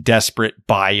most desperate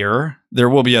buyer. There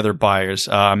will be other buyers.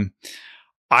 I'm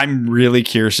really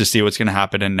curious to see what's going to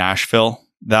happen in Nashville.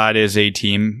 That is a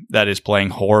team that is playing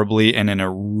horribly and in a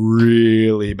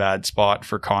really bad spot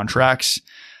for contracts.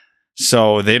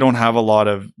 So they don't have a lot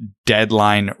of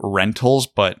deadline rentals,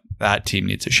 but that team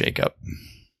needs a shakeup.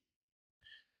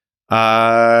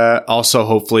 Also,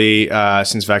 hopefully,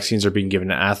 since vaccines are being given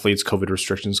to athletes, COVID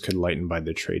restrictions could lighten by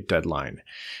the trade deadline.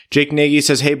 Jake Nagy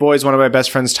says, "Hey boys, one of my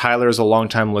best friends, Tyler, is a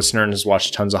longtime listener and has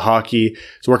watched tons of hockey.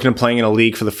 He's working and playing in a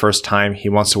league for the first time. He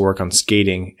wants to work on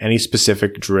skating. Any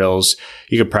specific drills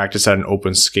you could practice at an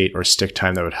open skate or stick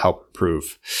time that would help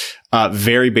improve?"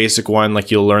 Very basic one.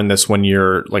 Like you'll learn this when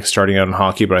you're like starting out in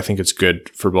hockey, but I think it's good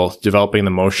for both developing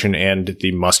the motion and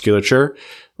the musculature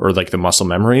or like the muscle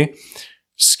memory.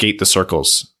 Skate the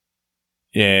circles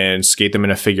and skate them in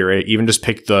a figure eight. Even just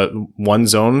pick the one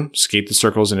zone, skate the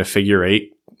circles in a figure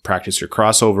eight, practice your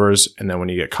crossovers. And then when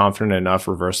you get confident enough,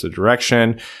 reverse the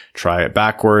direction, try it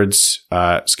backwards,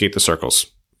 skate the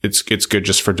circles. It's good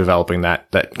just for developing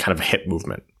that kind of hip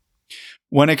movement.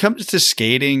 When it comes to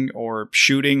skating or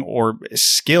shooting or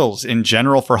skills in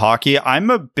general for hockey, I'm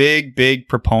a big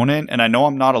proponent, and I know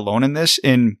I'm not alone in this,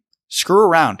 in screw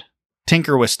around.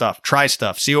 Tinker with stuff, try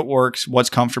stuff, see what works, what's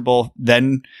comfortable.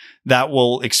 Then that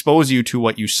will expose you to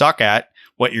what you suck at,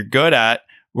 what you're good at,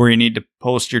 where you need to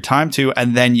post your time to,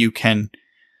 and then you can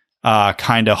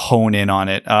kind of hone in on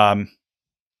it.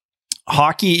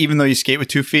 Hockey, even though you skate with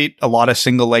 2 feet, a lot of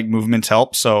single leg movements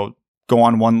help. So go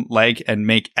on one leg and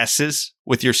make S's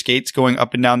with your skates going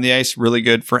up and down the ice. Really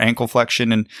good for ankle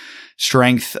flexion and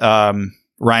strength.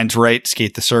 Ryan's right.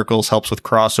 Skate the circles helps with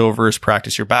crossovers.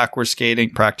 Practice your backwards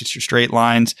skating. Practice your straight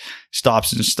lines.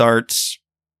 Stops and starts.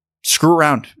 Screw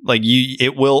around. Like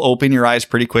it will open your eyes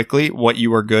pretty quickly what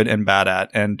you are good and bad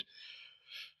at. And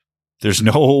there's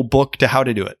no book to how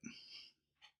to do it.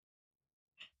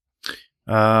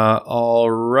 All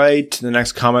right. The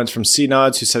next comment's from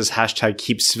C-Nods, who says,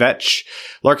 #keep Svetch.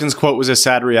 Larkin's quote was a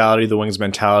sad reality, the Wings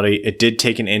mentality. It did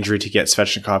take an injury to get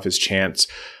Svechnikov his chance.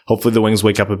 Hopefully the Wings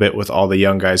wake up a bit with all the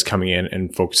young guys coming in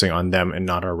and focusing on them and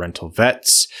not our rental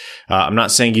vets. I'm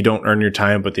not saying you don't earn your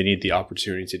time, but they need the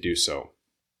opportunity to do so.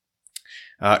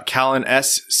 Callan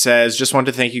S. says, just want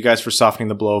to thank you guys for softening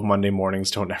the blow of Monday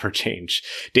mornings don't ever change.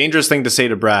 Dangerous thing to say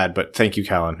to Brad, but thank you,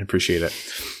 Callan. Appreciate it.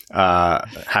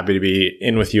 Happy to be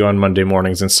in with you on Monday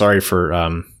mornings, and sorry for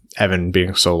Evan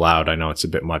being so loud. I know it's a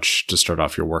bit much to start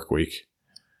off your work week.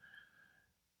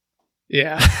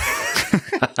 Yeah.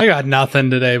 I got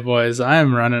nothing today, boys.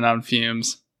 I'm running on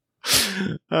fumes.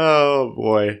 Oh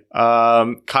boy.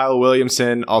 Kyle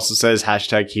Williamson also says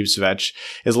 #keep Svetch.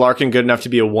 Is Larkin good enough to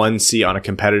be a 1C on a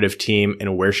competitive team?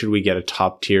 And where should we get a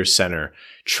top tier center?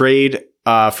 Trade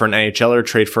for an NHLer,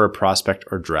 trade for a prospect,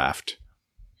 or draft?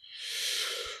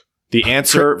 The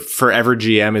answer for every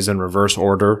GM is in reverse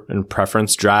order and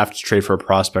preference: draft, trade for a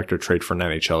prospect, or trade for an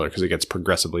NHLer, because it gets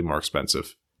progressively more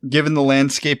expensive. Given the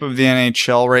landscape of the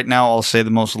NHL right now, I'll say the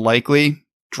most likely: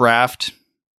 draft.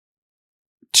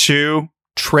 2,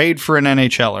 trade for an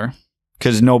NHLer,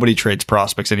 because nobody trades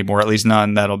prospects anymore, at least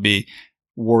none that'll be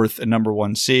worth a number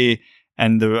 1C.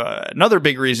 And another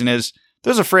big reason is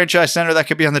there's a franchise center that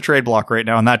could be on the trade block right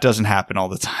now, and that doesn't happen all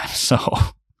the time. So,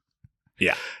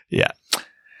 yeah.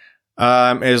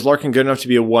 Is Larkin good enough to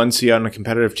be a 1C on a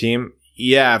competitive team?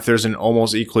 Yeah, if there's an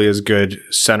almost equally as good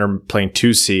center playing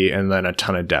 2C and then a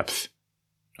ton of depth.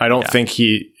 I don't think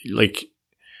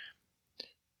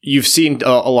you've seen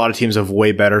a lot of teams of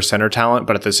way better center talent,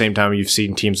 but at the same time, you've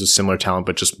seen teams with similar talent,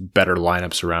 but just better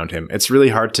lineups around him. It's really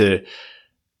hard to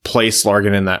place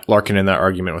Larkin in that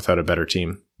argument without a better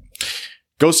team.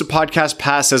 Ghost of Podcast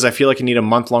Pass says, I feel like I need a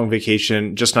month-long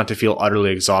vacation just not to feel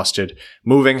utterly exhausted.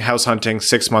 Moving, house hunting,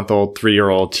 6-month-old,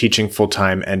 3-year-old, teaching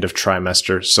full-time, end of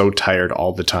trimester. So tired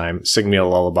all the time. Sing me a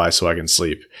lullaby so I can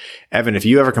sleep. Evan, if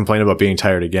you ever complain about being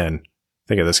tired again,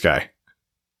 think of this guy.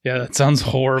 Yeah, that sounds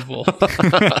horrible.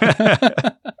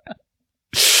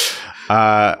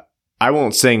 I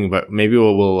won't sing, but maybe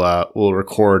we'll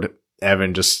record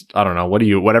Evan. Just, I don't know,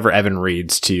 whatever Evan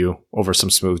reads to you over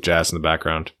some smooth jazz in the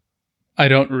background. I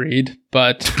don't read,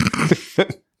 but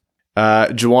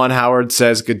Juwan Howard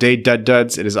says, "Good day, Dud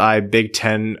Duds. It is I, Big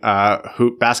Ten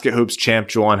basket hoops champ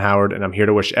Juwan Howard, and I'm here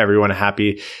to wish everyone a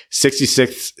happy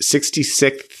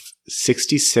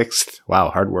 66th, wow,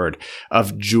 hard word,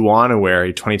 of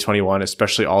Juwanuary 2021,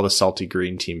 especially all the Salty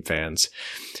Green team fans."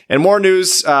 And more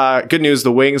news, good news,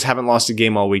 the Wings haven't lost a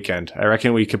game all weekend. I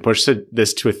reckon we can push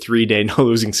this to a 3-day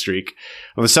no-losing streak.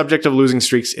 On the subject of losing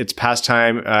streaks, it's past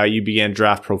time you began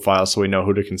draft profiles so we know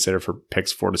who to consider for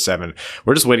picks 4 to 7.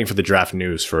 We're just waiting for the draft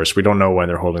news first. We don't know when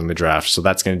they're holding the draft, so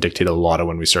that's going to dictate a lot of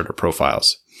when we start our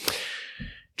profiles.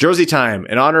 Jersey time.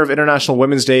 In honor of International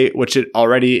Women's Day, which it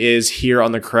already is here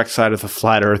on the correct side of the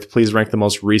flat earth, please rank the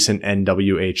most recent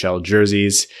NWHL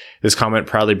jerseys. This comment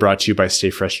proudly brought to you by Stay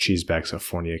Fresh Cheese Bags of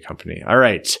Fournier Company. All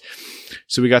right.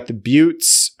 So we got the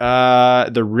Buttes,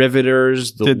 the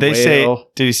Riveters, the Did he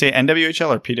say NWHL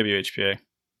or PWHPA?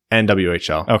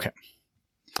 NWHL. Okay.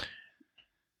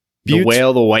 The Buttes?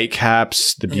 Whale, the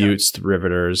Whitecaps, the Buttes, the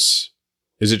Riveters.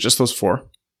 Is it just those 4?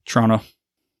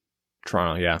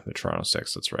 Toronto, yeah. The Toronto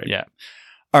 6. That's right. Yeah.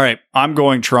 All right. I'm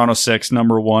going Toronto 6,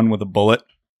 number 1 with a bullet.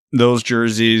 Those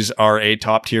jerseys are a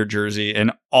top tier jersey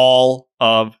in all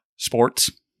of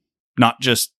sports, not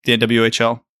just the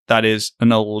NWHL. That is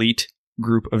an elite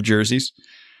group of jerseys.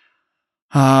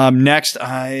 Next,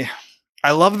 I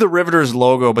love the Riveters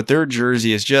logo, but their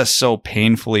jersey is just so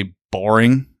painfully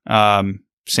boring.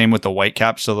 Same with the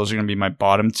Whitecaps. So those are going to be my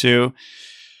bottom 2.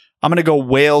 I'm going to go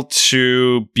Whale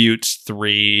 2, Buttes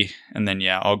 3, and then,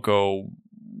 I'll go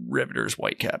Riveters,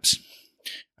 Whitecaps.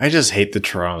 I just hate the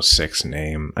Toronto 6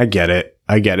 name. I get it.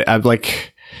 I'm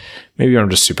like, maybe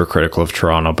I'm just super critical of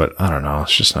Toronto, but I don't know.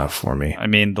 It's just not for me. I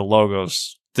mean,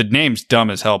 the name's dumb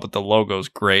as hell, but the logo's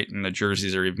great, and the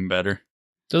jerseys are even better.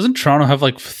 Doesn't Toronto have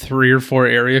like 3 or 4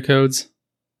 area codes?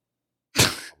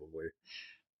 Probably.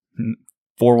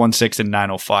 416 and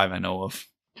 905 I know of.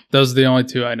 Those are the only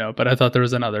 2 I know, but I thought there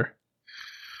was another.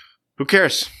 Who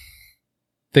cares?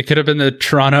 They could have been the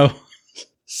Toronto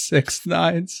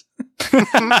 6-9s.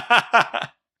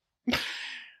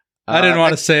 I didn't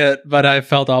want to say it, but I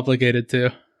felt obligated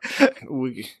to.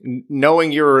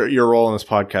 Knowing your role in this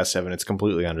podcast, Evan, it's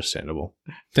completely understandable.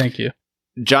 Thank you.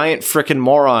 Giant frickin'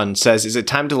 moron says, "Is it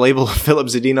time to label Philip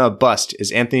Zadina a bust?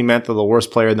 Is Anthony Mantha the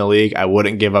worst player in the league? I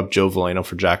wouldn't give up Joe Veleno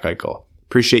for Jack Eichel.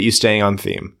 Appreciate you staying on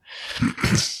theme."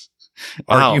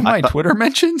 Are you my Twitter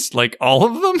mentions? Like all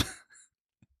of them?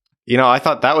 I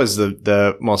thought that was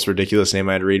the most ridiculous name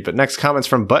I'd read. But next comment's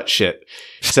from Buttshit.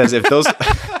 Says, if those are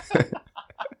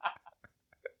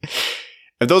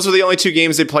the only 2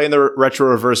 games they play in the retro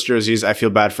reverse jerseys, I feel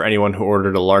bad for anyone who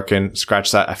ordered a Larkin.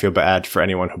 Scratch that. I feel bad for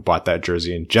anyone who bought that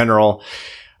jersey in general.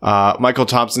 Michael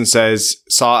Thompson says,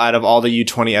 saw out of all the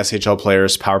U20 SHL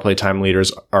players, power play time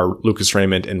leaders are Lucas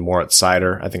Raymond and Moritz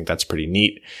Seider. I think that's pretty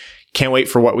neat. Can't wait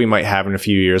for what we might have in a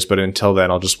few years, but until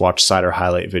then, I'll just watch Seider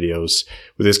highlight videos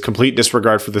with his complete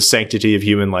disregard for the sanctity of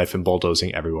human life and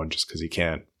bulldozing everyone just because he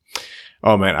can.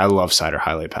 Oh man, I love Seider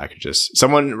highlight packages.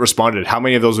 Someone responded, how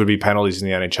many of those would be penalties in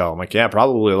the NHL? I'm like, yeah,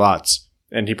 probably lots.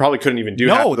 And he probably couldn't even do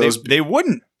half of those. They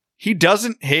wouldn't. He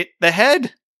doesn't hit the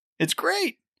head. It's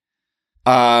great.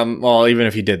 Well, even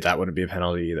if he did, that wouldn't be a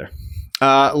penalty either.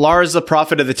 Lars, the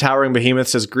prophet of the towering behemoth,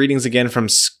 says, greetings again from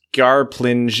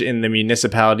Skarplinge in the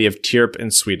municipality of Tierp in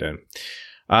Sweden.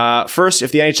 First,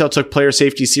 if the NHL took player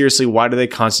safety seriously, why do they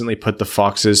constantly put the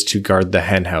foxes to guard the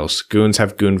hen house? Goons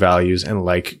have goon values and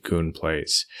like goon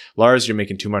plays. Lars, you're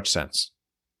making too much sense.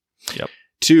 Yep.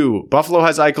 2, Buffalo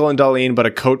has Eichel and Dahlin, but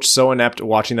a coach so inept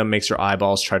watching them makes your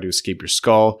eyeballs try to escape your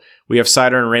skull. We have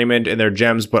Seider and Raymond and their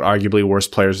gems, but arguably worse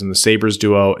players than the Sabres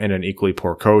duo and an equally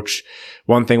poor coach.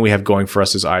 One thing we have going for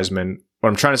us is Eisman. What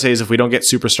I'm trying to say is if we don't get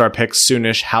superstar picks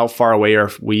soonish, how far away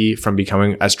are we from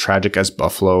becoming as tragic as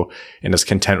Buffalo and as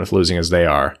content with losing as they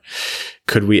are?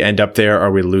 Could we end up there?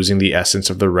 Are we losing the essence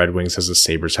of the Red Wings as the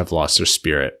Sabres have lost their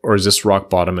spirit? Or is this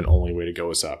rock bottom and only way to go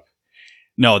is up?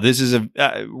 No, this is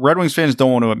Red Wings fans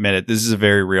don't want to admit it. This is a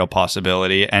very real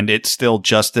possibility, and it's still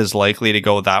just as likely to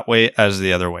go that way as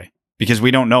the other way because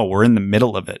we don't know. We're in the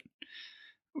middle of it.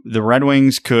 The Red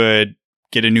Wings could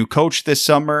get a new coach this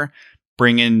summer,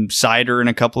 bring in Seider and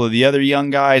a couple of the other young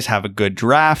guys, have a good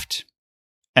draft,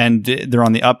 and they're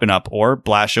on the up and up. Or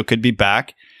Blashill could be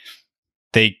back.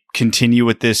 They continue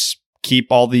with this,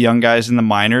 keep all the young guys in the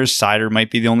minors. Seider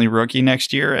might be the only rookie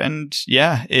next year, and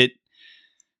yeah, it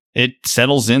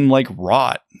settles in like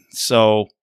rot. So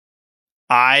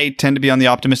I tend to be on the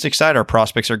optimistic side. Our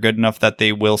prospects are good enough that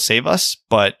they will save us,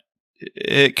 but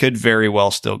it could very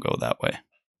well still go that way.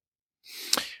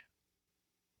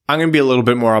 I'm going to be a little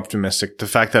bit more optimistic. The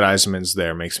fact that Eisman's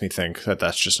there makes me think that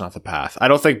that's just not the path. I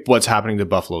don't think what's happening to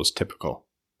Buffalo is typical.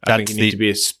 I think you need to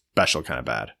be a special kind of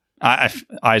bad.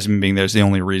 Eisman being there is the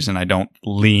only reason I don't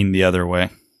lean the other way.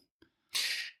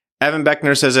 Evan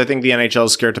Beckner says, I think the NHL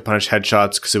is scared to punish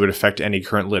headshots because it would affect any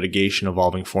current litigation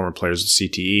involving former players of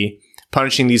CTE.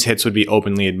 Punishing these hits would be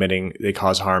openly admitting they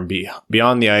cause harm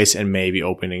beyond the ice and may be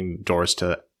opening doors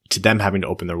to them having to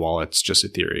open their wallets. Just a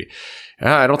theory.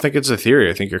 I don't think it's a theory.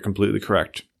 I think you're completely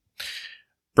correct.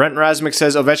 Brent Razmik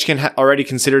says, Ovechkin already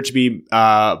considered to be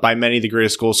by many the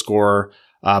greatest goal scorer,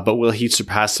 but will he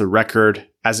surpass the record?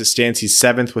 As it stands, he's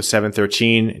 7th with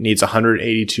 713, needs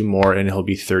 182 more, and he'll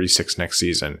be 36 next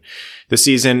season. This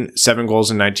season, 7 goals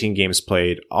in 19 games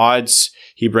played. Odds,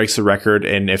 he breaks the record,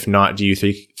 and if not, do you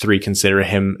three consider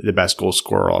him the best goal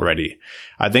scorer already?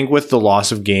 I think with the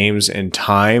loss of games and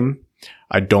time,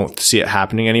 I don't see it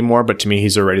happening anymore, but to me,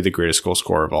 he's already the greatest goal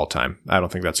scorer of all time. I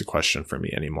don't think that's a question for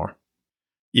me anymore.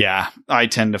 Yeah, I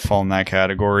tend to fall in that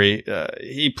category.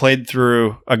 He played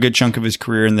through a good chunk of his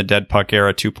career in the dead puck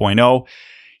era 2.0.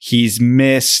 He's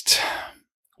missed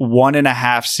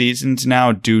 1.5 seasons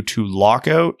now due to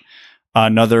lockout,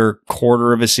 another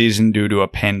quarter of a season due to a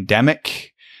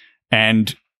pandemic,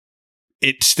 and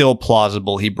it's still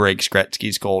plausible he breaks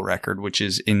Gretzky's goal record, which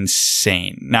is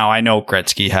insane. Now, I know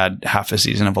Gretzky had half a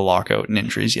season of a lockout and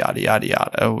injuries, yada, yada,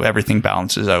 yada. Everything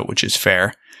balances out, which is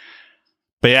fair.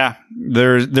 But yeah,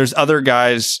 there's other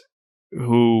guys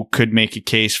who could make a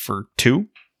case for 2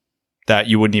 that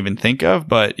you wouldn't even think of.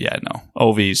 But yeah, no,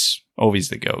 Ovi's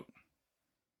the GOAT.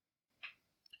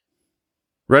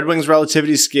 Red Wings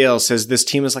Relativity Scale says, this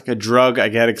team is like a drug. I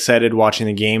get excited watching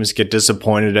the games, get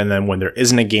disappointed, and then when there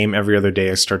isn't a game every other day,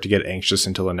 I start to get anxious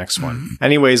until the next one.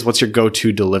 Anyways, what's your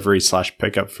go-to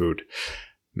delivery/pickup food?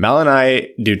 Mel and I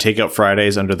do Takeout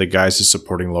Fridays under the guise of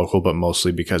supporting local, but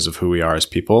mostly because of who we are as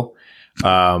people.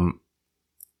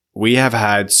 We have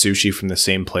had sushi from the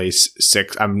same place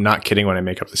 6. I'm not kidding when I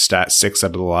make up the stat. 6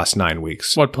 out of the last 9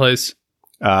 weeks. What place?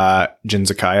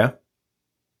 Jinzakaya.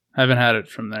 I haven't had it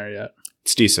from there yet.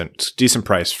 It's decent. It's decent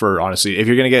price for, honestly, if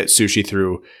you're going to get sushi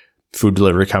through food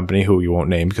delivery company who you won't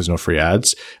name because no free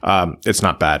ads, it's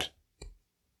not bad.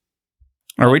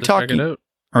 Are we talking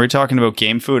about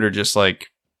game food or just like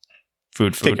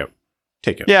food?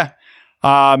 Takeout. Yeah.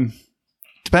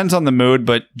 Depends on the mood,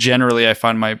 but generally I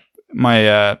find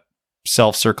my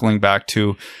self circling back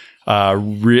to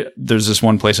there's this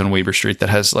one place on Weber Street that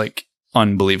has like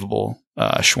unbelievable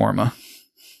shawarma.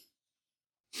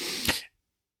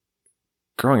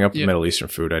 Growing up with Middle Eastern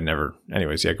food,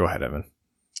 anyways, go ahead, Evan.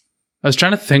 I was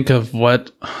trying to think of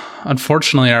what,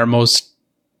 unfortunately, our most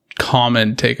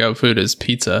common takeout food is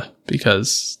pizza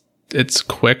because it's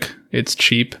quick, it's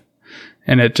cheap,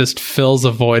 and it just fills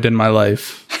a void in my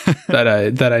life that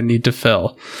I need to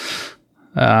fill.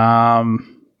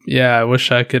 I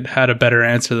wish I could had a better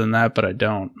answer than that, but I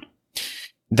don't.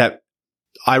 That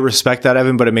I respect that,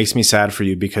 Evan, but it makes me sad for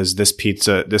you because this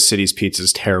city's pizza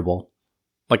is terrible.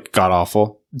 Like,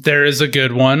 god-awful. There is a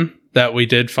good one that we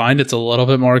did find. It's a little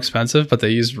bit more expensive, but they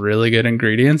use really good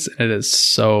ingredients, and it is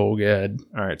so good.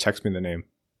 All right, text me the name.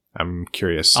 I'm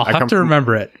curious. I'll have to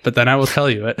remember it, but then I will tell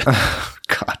you it.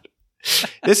 God.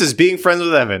 This is Being Friends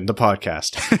with Evan, the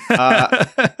podcast.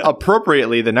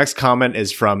 Appropriately, the next comment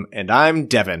is from, and I'm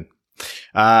Devin.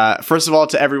 First of all,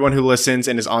 to everyone who listens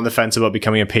and is on the fence about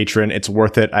becoming a patron, it's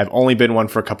worth it. I've only been one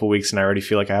for a couple weeks and I already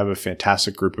feel like I have a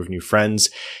fantastic group of new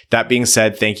friends. That being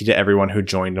said, thank you to everyone who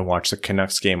joined and watched the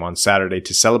Canucks game on Saturday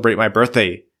to celebrate my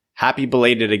birthday. Happy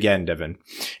belated again, Devin.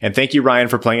 And thank you, Ryan,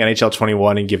 for playing NHL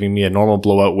 21 and giving me a normal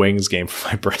blowout Wings game for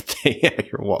my birthday.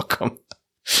 You're welcome.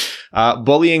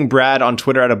 Bullying Brad on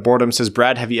Twitter out of boredom says,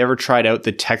 Brad, have you ever tried out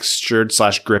the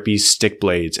textured/grippy stick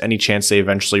blades? Any chance they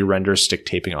eventually render stick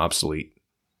taping obsolete?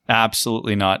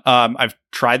 Absolutely not. I've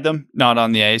tried them, not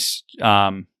on the ice.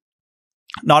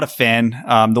 Not a fan.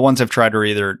 The ones I've tried are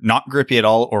either not grippy at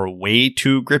all or way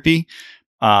too grippy.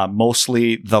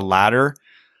 Mostly the latter.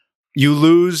 You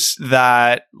lose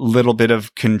that little bit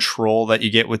of control that you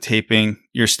get with taping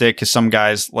your stick because some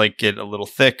guys like it a little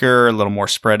thicker, a little more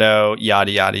spread out,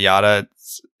 yada, yada, yada.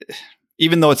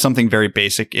 Even though it's something very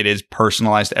basic, it is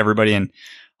personalized to everybody, and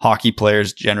hockey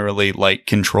players generally like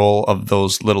control of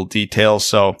those little details.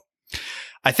 So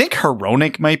I think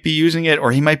Hronek might be using it,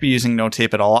 or he might be using no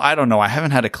tape at all. I don't know. I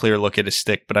haven't had a clear look at his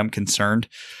stick, but I'm concerned.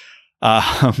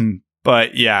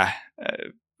 But yeah,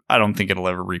 I don't think it'll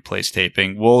ever replace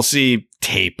taping. We'll see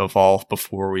tape evolve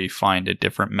before we find a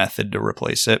different method to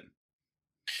replace it.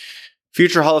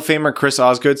 Future Hall of Famer Chris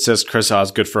Osgood says, Chris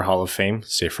Osgood for Hall of Fame.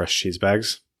 Stay fresh cheese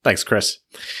bags. Thanks, Chris.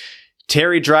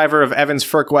 Terry Driver of Evans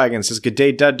Ferkwagon says, good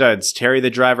day, Duds. Terry the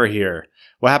driver here.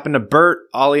 What happened to Bert?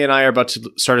 Ollie and I are about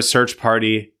to start a search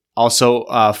party Also,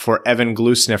 for Evan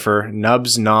Gluesniffer,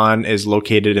 Nubs Non is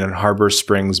located in Harbor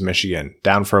Springs, Michigan.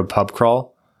 Down for a pub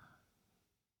crawl?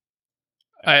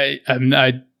 I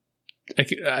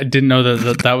didn't know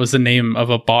that was the name of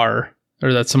a bar,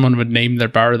 or that someone would name their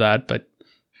bar that, but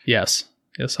yes,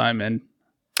 I'm in.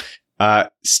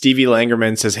 Stevie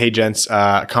Langerman says, hey gents,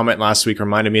 comment last week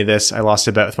reminded me of this. I lost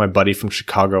a bet with my buddy from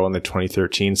Chicago in the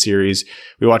 2013 series.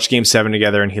 We watched game 7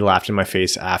 together and he laughed in my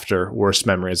face after. Worst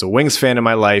memory as a Wings fan in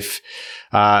my life.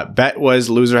 Bet was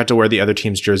loser had to wear the other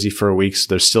team's jersey for a week. So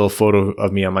there's still a photo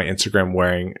of me on my Instagram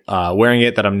wearing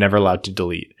it that I'm never allowed to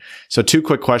delete. So 2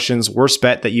 quick questions. Worst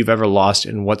bet that you've ever lost,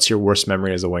 and what's your worst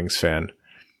memory as a Wings fan?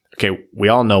 Okay. We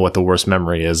all know what the worst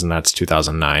memory is, and that's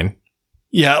 2009.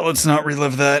 Yeah, let's not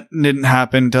relive that. Didn't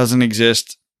happen. Doesn't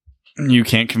exist. You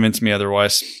can't convince me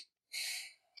otherwise.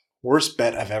 Worst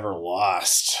bet I've ever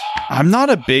lost. I'm not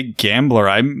a big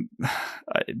gambler.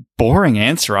 Boring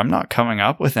answer. I'm not coming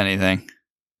up with anything.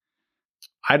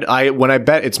 I when I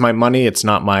bet, it's my money. It's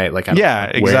not my, like, I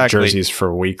don't wear jerseys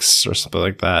for weeks or something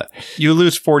like that. You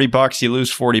lose $40, you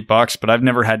lose $40, but I've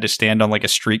never had to stand on like a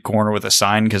street corner with a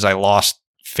sign because I lost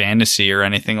fantasy or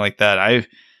anything like that.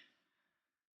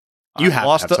 You have to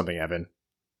have something, Evan.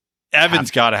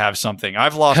 Evan's got to have something.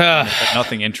 I've lost but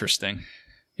nothing interesting.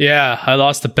 Yeah, I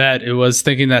lost a bet. It was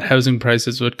thinking that housing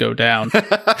prices would go down.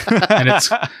 And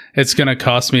it's going to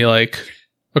cost me like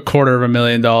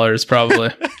 $250,000 probably.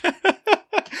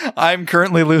 I'm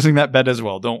currently losing that bet as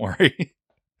well. Don't worry.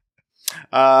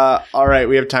 All right.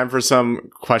 We have time for some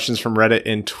questions from Reddit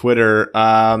and Twitter.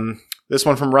 This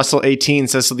one from Russell18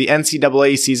 says, so the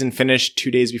NCAA season finished 2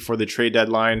 days before the trade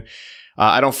deadline.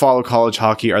 I don't follow college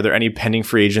hockey. Are there any pending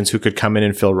free agents who could come in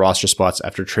and fill roster spots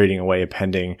after trading away a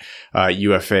pending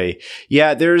UFA?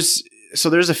 Yeah, there's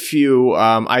a few.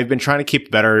 I've been trying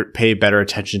to pay better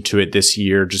attention to it this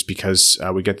year just because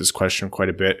we get this question quite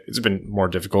a bit. It's been more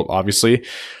difficult, obviously.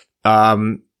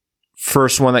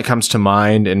 First one that comes to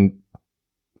mind, and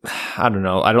I don't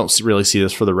know, I don't really see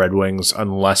this for the Red Wings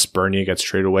unless Bernier gets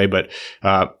traded away, but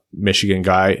Michigan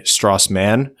guy,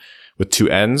 Strauss-Mann with 2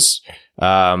 N's.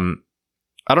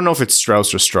 I don't know if it's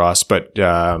Strauss or Strauss, but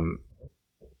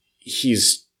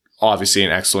he's obviously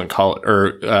an excellent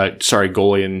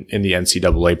goalie in the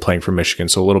NCAA playing for Michigan,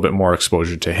 so a little bit more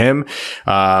exposure to him.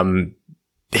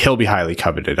 He'll be highly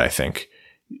coveted, I think.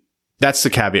 That's the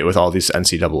caveat with all these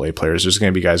NCAA players. There's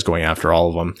going to be guys going after all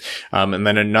of them. And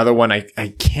then another one,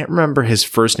 I can't remember his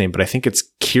first name, but I think it's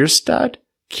Kiersted.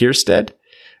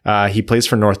 He plays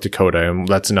for North Dakota, and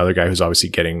that's another guy who's obviously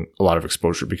getting a lot of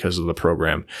exposure because of the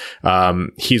program.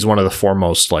 He's one of the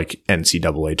foremost like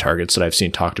NCAA targets that I've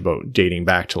seen talked about dating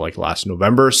back to like last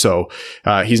November. So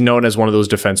he's known as one of those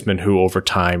defensemen who over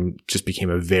time just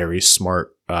became a very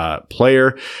smart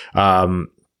player.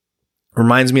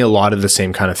 Reminds me a lot of the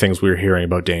same kind of things we were hearing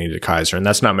about Danny DeKeyser, and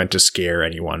that's not meant to scare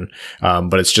anyone.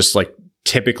 But it's just like,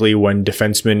 typically when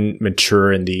defensemen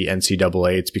mature in the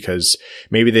NCAA, it's because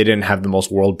maybe they didn't have the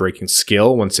most world-breaking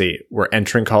skill once they were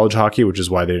entering college hockey, which is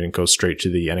why they didn't go straight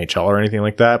to the NHL or anything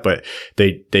like that. But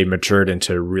they matured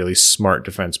into really smart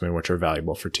defensemen, which are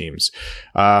valuable for teams.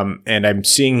 And I'm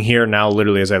seeing here now,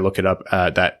 literally as I look it up,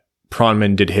 that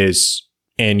Pronman did his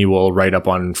annual write-up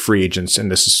on free agents,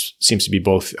 and seems to be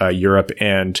both Europe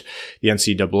and the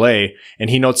NCAA.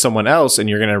 And he notes someone else, and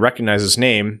you're going to recognize his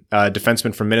name,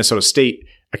 defenseman from Minnesota State,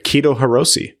 Akito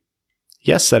Hirose.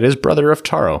 Yes, that is brother of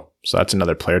Taro. So that's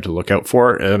another player to look out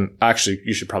for. Actually,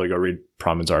 you should probably go read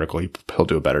Pronman's article. He'll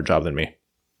do a better job than me.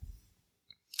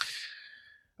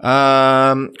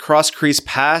 Cross Crease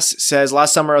Pass says,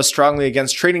 last summer I was strongly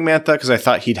against trading Mantha because I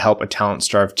thought he'd help a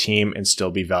talent-starved team and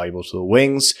still be valuable to the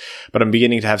Wings, but I'm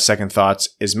beginning to have second thoughts.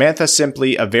 Is Mantha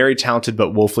simply a very talented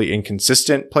but woefully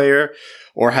inconsistent player,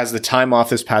 or has the time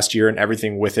off this past year and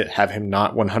everything with it have him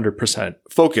not 100%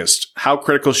 focused? How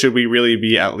critical should we really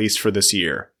be, at least for this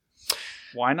year?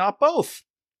 Why not both?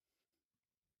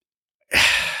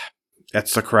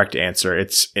 That's the correct answer.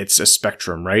 It's a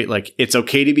spectrum, right? Like, it's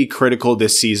okay to be critical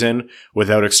this season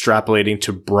without extrapolating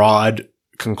to broad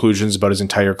conclusions about his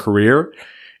entire career.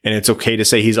 And it's okay to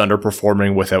say he's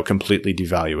underperforming without completely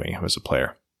devaluing him as a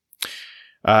player.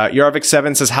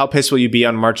 Yarvik7 says, how pissed will you be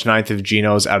on March 9th if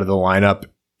Gino's out of the lineup,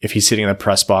 if he's sitting in the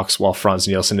press box while Franz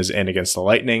Nielsen is in against the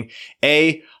Lightning?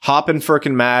 A, hoppin'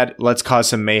 frickin' mad. Let's cause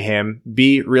some mayhem.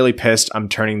 B, really pissed. I'm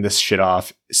turning this shit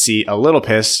off. C, a little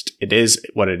pissed. It is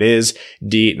what it is.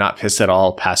 D, not pissed at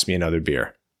all. Pass me another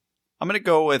beer. I'm going to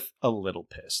go with a little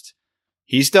pissed.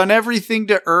 He's done everything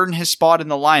to earn his spot in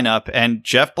the lineup, and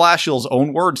Jeff Blashill's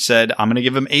own words said, I'm going to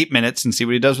give him 8 minutes and see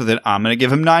what he does with it. I'm going to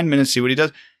give him 9 minutes, see what he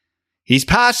does. He's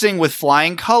passing with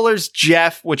flying colors,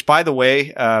 Jeff, which, by the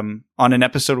way, on an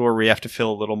episode where we have to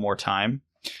fill a little more time,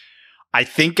 I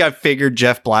think I've figured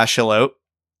Jeff Blashill out.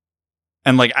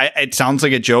 And like, it sounds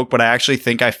like a joke, but I actually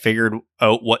think I figured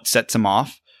out what sets him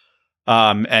off.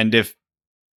 And if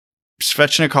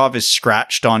Svechnikov is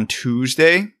scratched on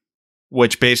Tuesday,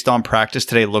 which based on practice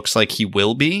today looks like he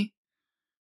will be,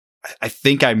 I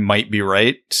think I might be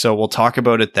right. So we'll talk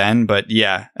about it then. But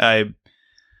yeah,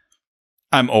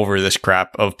 I'm over this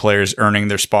crap of players earning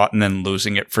their spot and then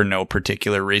losing it for no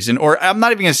particular reason. Or I'm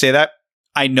not even going to say that.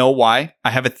 I know why.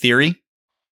 I have a theory.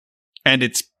 And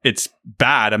it's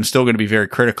bad. I'm still going to be very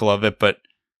critical of it, but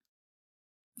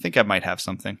I think I might have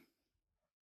something.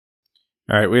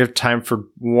 All right, we have time for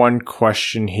one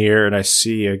question here, and I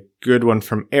see a good one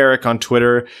from Eric on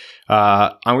Twitter.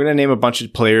 I'm going to name a bunch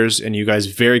of players, and you guys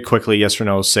very quickly, yes or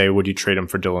no, say, would you trade him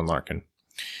for Dylan Larkin?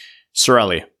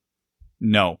 Cirelli.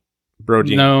 No.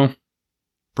 Brodin. No.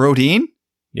 Brodin?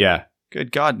 Yeah.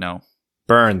 Good God, no.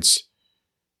 Burns.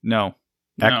 No.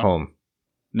 Ekholm.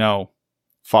 No.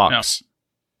 Fox.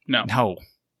 No. No.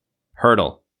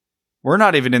 Hurdle. We're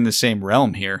not even in the same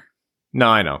realm here. No,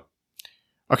 I know.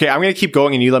 Okay, I'm going to keep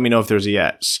going and you let me know if there's a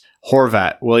yes.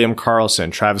 Horvat, William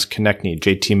Karlsson, Travis Konechny,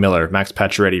 JT Miller, Max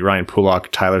Pacioretty, Ryan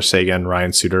Pulock, Tyler Seguin,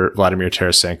 Ryan Suter, Vladimir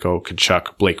Tarasenko,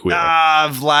 Kachuk, Blake Wheeler.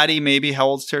 Vladdy, maybe. How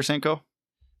old's Tarasenko?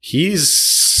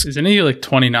 Isn't he like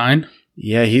 29?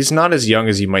 Yeah, he's not as young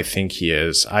as you might think he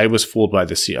is. I was fooled by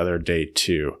this the other day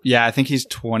too. Yeah, I think he's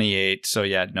 28. So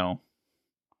yeah, no.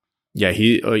 Yeah,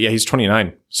 he's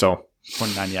 29. So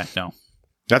 29. Yeah, no.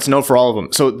 That's no for all of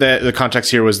them. So the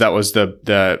context here was that was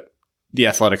the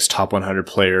Athletics top 100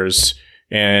 players,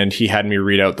 and he had me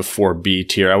read out the 4B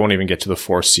tier. I won't even get to the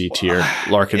 4C tier.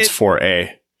 Larkin's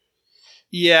 4A.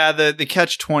 Yeah, the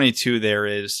catch-22 there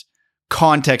is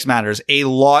context matters. A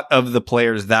lot of the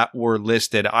players that were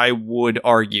listed, I would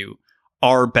argue,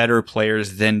 are better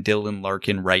players than Dylan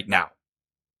Larkin right now.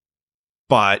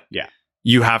 But yeah,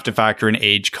 you have to factor in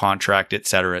age, contract, et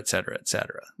cetera, et cetera, et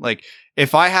cetera. Like,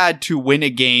 if I had to win a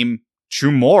game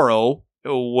tomorrow,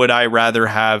 would I rather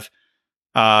have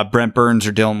Brent Burns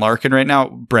or Dylan Larkin right now?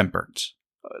 Brent Burns.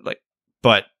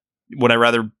 But would I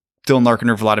rather Dylan Larkin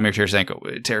or Vladimir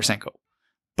Tarasenko?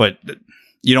 But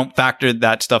you don't factor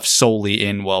that stuff solely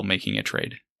in while making a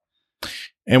trade.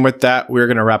 And with that, we're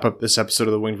going to wrap up this episode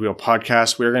of the Winged Wheel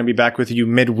podcast. We're going to be back with you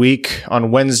midweek on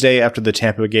Wednesday after the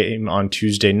Tampa game on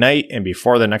Tuesday night and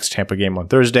before the next Tampa game on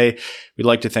Thursday. We'd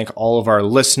like to thank all of our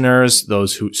listeners,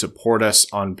 those who support us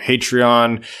on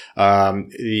Patreon,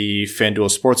 the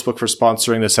FanDuel Sportsbook for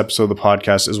sponsoring this episode of the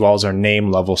podcast, as well as our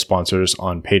name level sponsors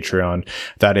on Patreon.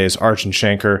 That is Arjun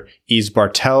Shankar, Yves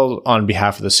Bartel on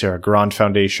behalf of the Sarah Grand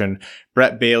Foundation,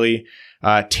 Brett Bailey,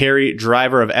 Terry,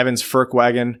 driver of Evans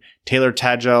Folkwagon, Taylor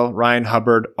Tadgell, Ryan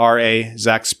Hubbard, R.A.,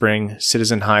 Zach Spring,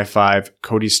 Citizen High Five,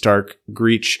 Cody Stark,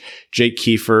 Greach, Jake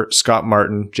Kiefer, Scott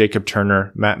Martin, Jacob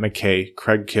Turner, Matt McKay,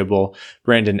 Craig Kibble,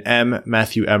 Brandon M.,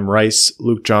 Matthew M. Rice,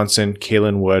 Luke Johnson,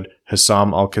 Kalen Wood,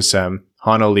 Hassam Al-Qassem,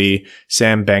 Hana Lee,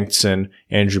 Sam Bankson,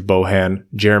 Andrew Bohan,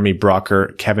 Jeremy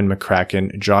Brocker, Kevin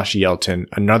McCracken, Josh Yelton,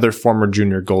 another former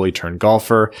junior goalie turned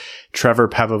golfer, Trevor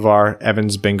Pavivar,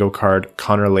 Evans Bingo Card,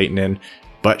 Connor Leighton,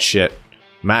 Butt Shit,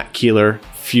 Matt Keeler,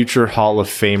 future Hall of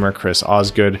Famer Chris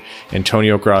Osgood,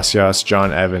 Antonio Gracias,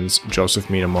 John Evans, Joseph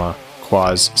Minamwa,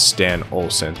 Quaz, Stan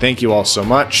Olsen. Thank you all so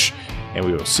much, and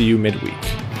we will see you midweek.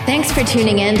 Thanks for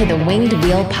tuning in to the Winged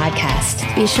Wheel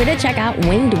Podcast. Be sure to check out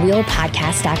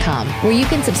wingedwheelpodcast.com, where you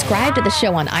can subscribe to the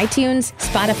show on iTunes,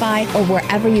 Spotify, or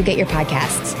wherever you get your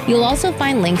podcasts. You'll also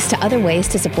find links to other ways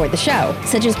to support the show,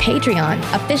 such as Patreon,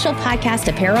 official podcast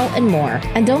apparel, and more.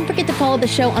 And don't forget to follow the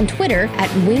show on Twitter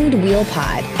at Winged Wheel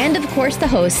Pod. And of course, the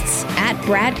hosts at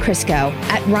Brad Crisco,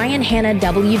 at Ryan Hanna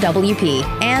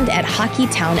WWP, and at Hockey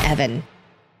Town Evan.